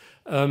work.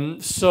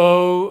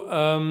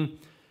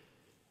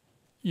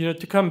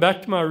 To come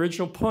back to my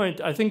original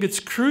point, I think it's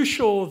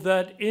crucial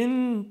that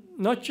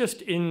not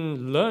just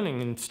in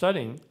learning and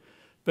studying,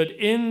 but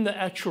in the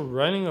actual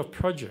running of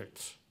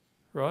projects,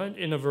 right,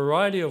 in a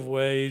variety of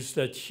ways,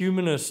 that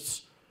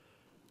humanists,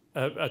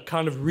 a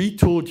kind of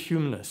retooled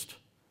humanist,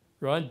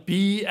 right,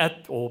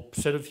 or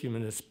set of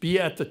humanists, be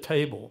at the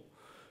table,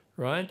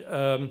 right,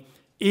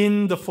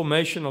 in the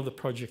formation of the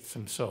projects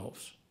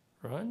themselves.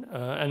 Right,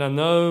 and I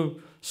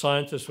know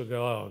scientists will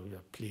go, "Oh, yeah,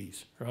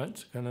 please,"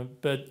 right?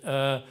 But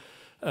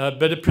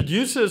it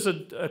produces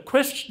a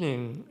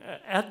questioning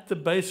at the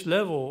base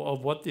level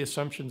of what the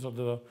assumptions of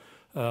the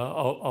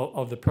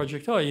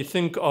project are. You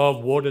think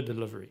of water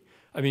delivery.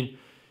 I mean,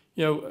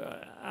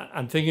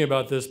 I'm thinking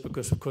about this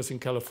because, of course, in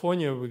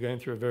California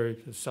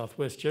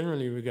Southwest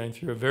generally, we're going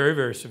through a very,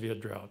 very severe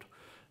drought.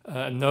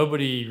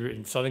 Nobody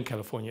in Southern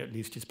California, at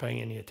least, is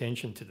paying any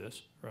attention to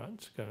this, right?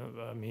 It's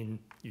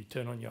you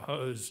turn on your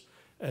hose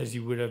as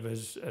you would have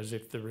as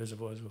if the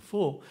reservoirs were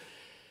full.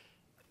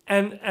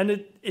 And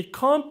it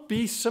can't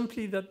be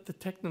simply that the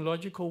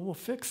technological will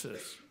fix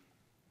this,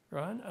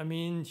 right? I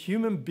mean,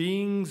 human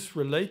beings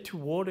relate to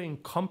water in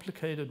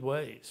complicated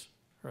ways,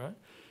 right?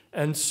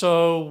 And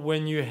so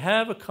when you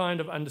have a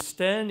kind of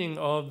understanding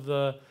of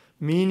the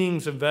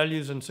meanings and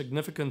values and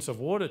significance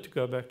of water, to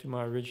go back to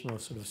my original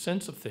sort of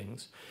sense of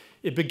things,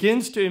 it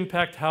begins to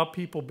impact how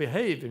people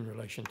behave in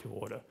relation to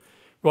water.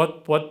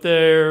 What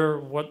they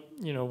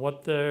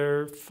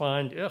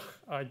find,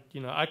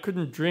 I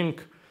couldn't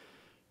drink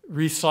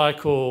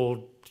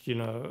recycled you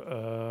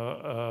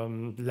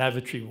know,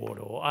 lavatory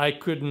water, or I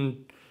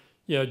couldn't,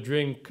 you know,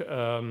 drink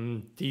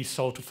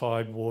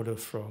desaltified water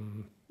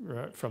from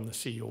the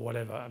sea or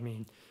whatever. I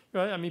mean,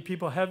 right? I mean,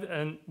 people have,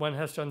 and one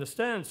has to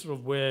understand sort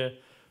of where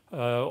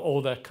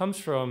all that comes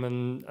from,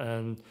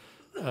 and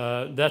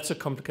that's a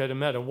complicated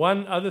matter.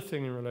 One other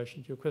thing in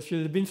relation to your question,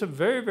 there's been some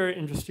very, very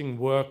interesting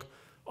work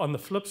on the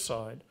flip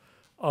side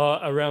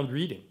around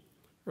reading,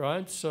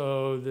 right?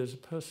 So there's a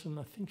person,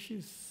 I think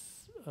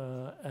she's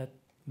at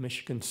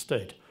Michigan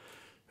State,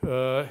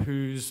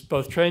 who's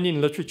both trained in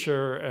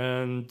literature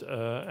and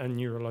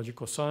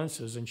neurological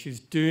sciences, and she's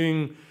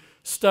doing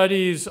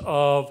studies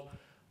of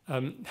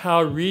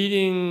how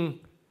reading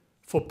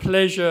for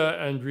pleasure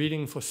and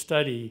reading for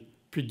study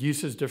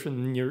produces different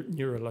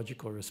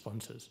neurological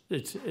responses.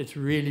 It's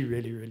really,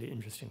 really, really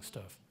interesting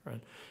stuff,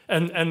 right?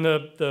 And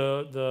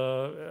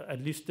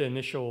at least the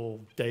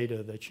initial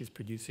data that she's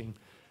producing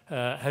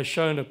has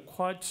shown a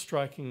quite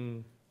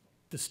striking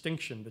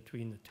distinction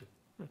between the two.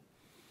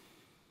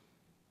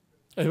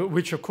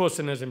 Which, of course,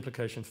 then has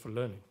implications for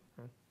learning.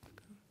 Right?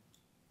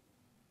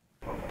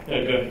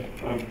 Yeah, good.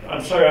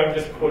 I'm sorry, I'm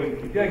just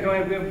quoting. Yeah, go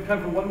ahead. We have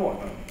time for one more.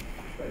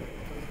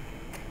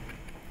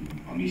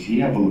 You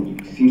see,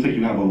 it seems like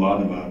you have a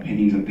lot of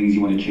opinions on things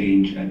you want to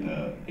change at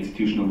the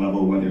institutional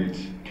level, whether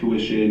it's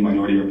tuition,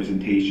 minority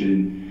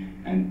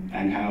representation,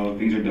 and how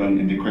things are done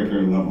at the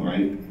curricular level,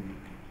 right?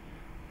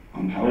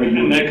 How are you?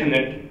 And they're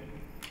connected.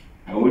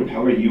 How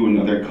are you and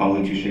other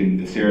colleagues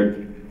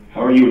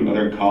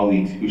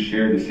who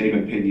share the same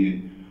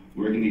opinion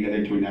working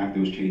together to enact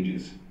those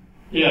changes?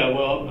 Yeah,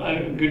 well,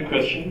 good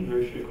question,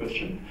 very fair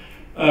question.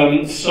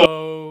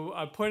 So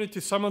I pointed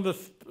to some of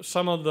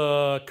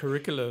the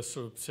curricular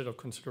sort of set of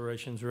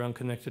considerations around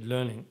connected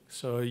learning.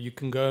 So you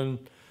can go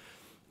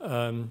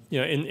and you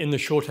know, in the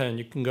shorthand,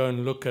 you can go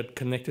and look at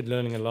Connected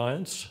Learning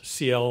Alliance,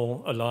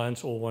 CL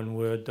Alliance, all one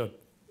word,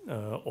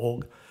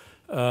 .org,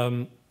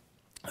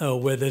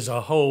 where there's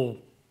a whole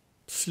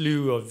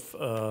slew of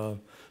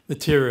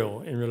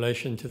material in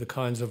relation to the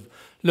kinds of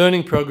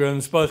learning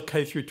programs, both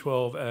K through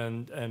 12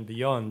 and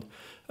beyond,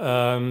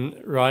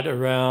 right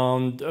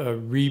around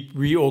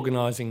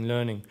reorganizing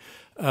learning.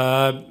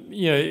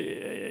 You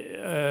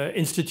know,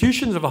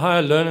 institutions of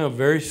higher learning are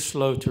very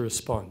slow to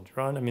respond,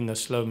 right? I mean, they're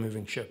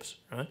slow-moving ships,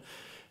 right?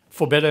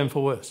 For better and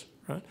for worse,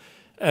 right?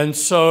 And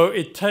so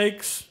it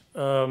takes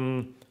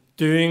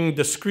doing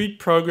discrete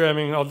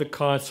programming of the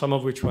kind, some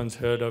of which one's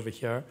heard over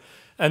here,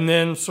 and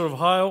then sort of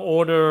higher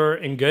order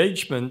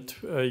engagement,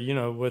 you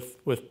know,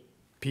 with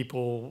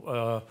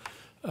people,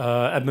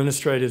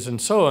 administrators, and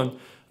so on,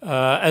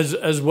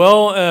 as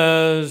well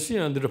as, you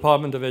know, the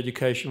Department of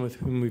Education with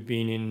whom we've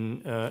been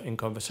in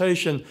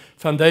conversation,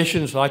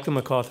 foundations like the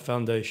MacArthur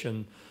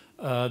Foundation,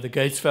 the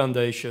Gates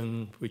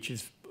Foundation, which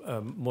is a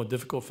more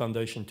difficult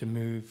foundation to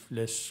move,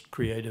 less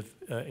creative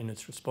in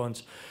its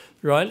response,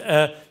 right?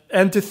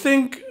 And to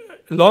think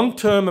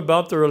long-term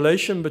about the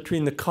relation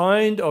between the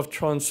kind of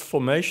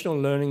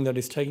transformational learning that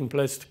is taking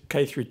place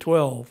K through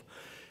 12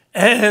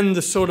 and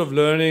the sort of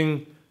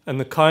learning and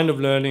the kind of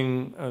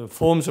learning,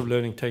 forms of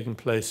learning taking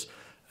place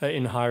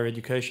in higher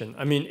education.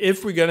 I mean,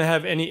 if we're going to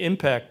have any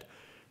impact,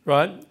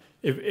 right,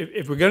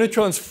 if we're going to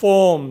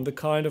transform the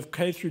kind of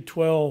K through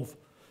 12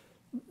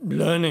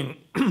 learning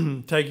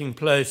taking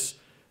place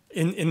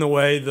in the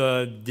way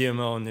the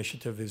DML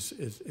initiative is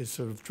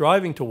sort of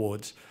driving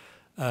towards,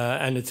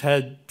 and it's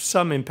had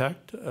some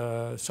impact,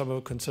 some of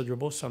it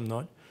considerable, some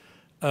not.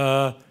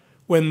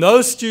 When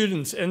those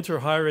students enter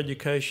higher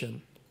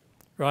education,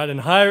 right,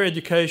 and higher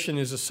education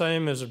is the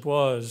same as it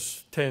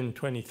was 10,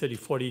 20, 30,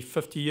 40,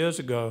 50 years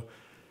ago,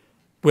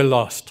 we're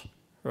lost,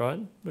 right?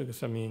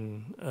 Because, I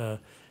mean,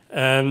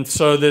 and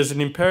so there's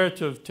an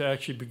imperative to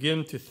actually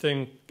begin to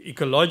think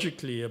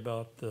ecologically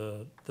about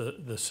the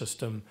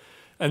system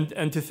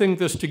and to think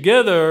this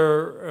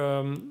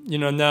together, you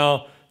know,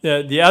 now,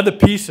 the other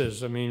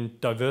pieces, I mean,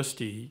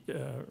 diversity,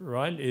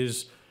 right,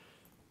 is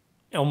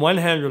on one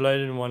hand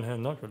related and on one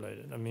hand not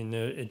related. I mean,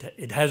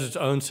 it has its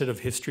own set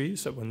of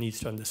histories that one needs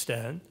to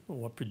understand,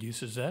 what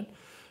produces that.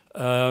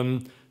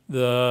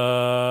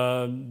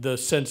 The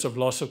sense of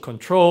loss of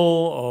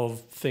control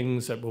of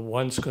things that were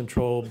once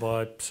controlled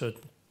by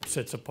certain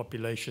sets of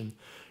population,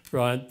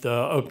 right?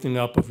 The opening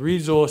up of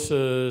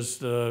resources,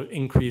 the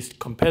increased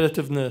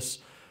competitiveness.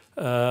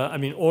 I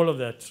mean, all of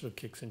that sort of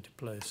kicks into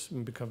place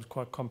and becomes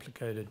quite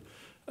complicated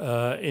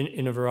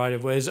in a variety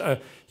of ways. You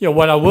know,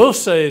 what I will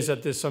say is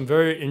that there's some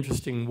very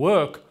interesting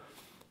work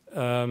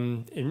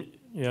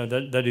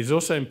that is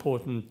also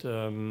important.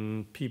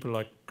 People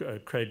like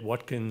Craig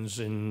Watkins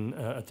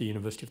at the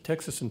University of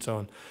Texas and so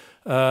on,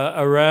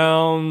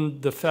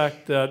 around the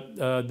fact that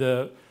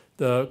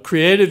the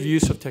creative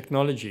use of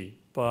technology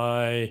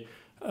by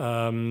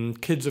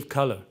kids of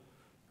color,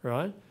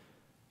 right,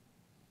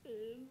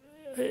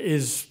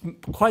 is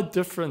quite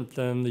different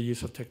than the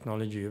use of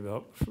technology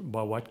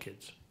by white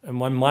kids. And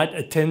one might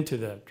attend to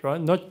that,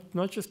 right?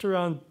 Not just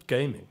around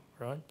gaming,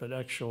 right? But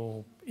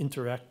actual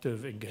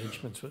interactive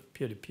engagements with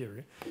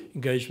peer-to-peer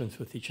engagements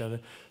with each other.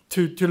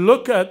 To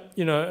look at,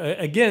 you know,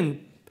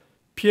 again,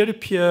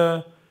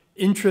 peer-to-peer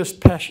interest,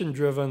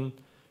 passion-driven,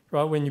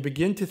 right? When you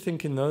begin to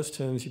think in those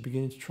terms, you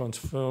begin to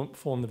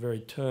transform the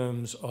very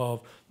terms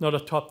of not a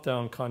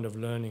top-down kind of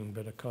learning,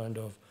 but a kind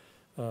of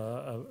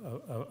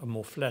a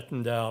more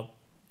flattened out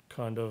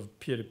kind of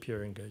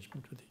peer-to-peer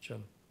engagement with each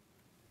other.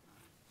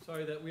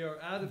 Sorry that we are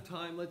out of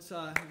time. Let's have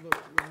a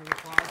round of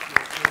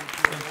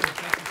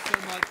applause.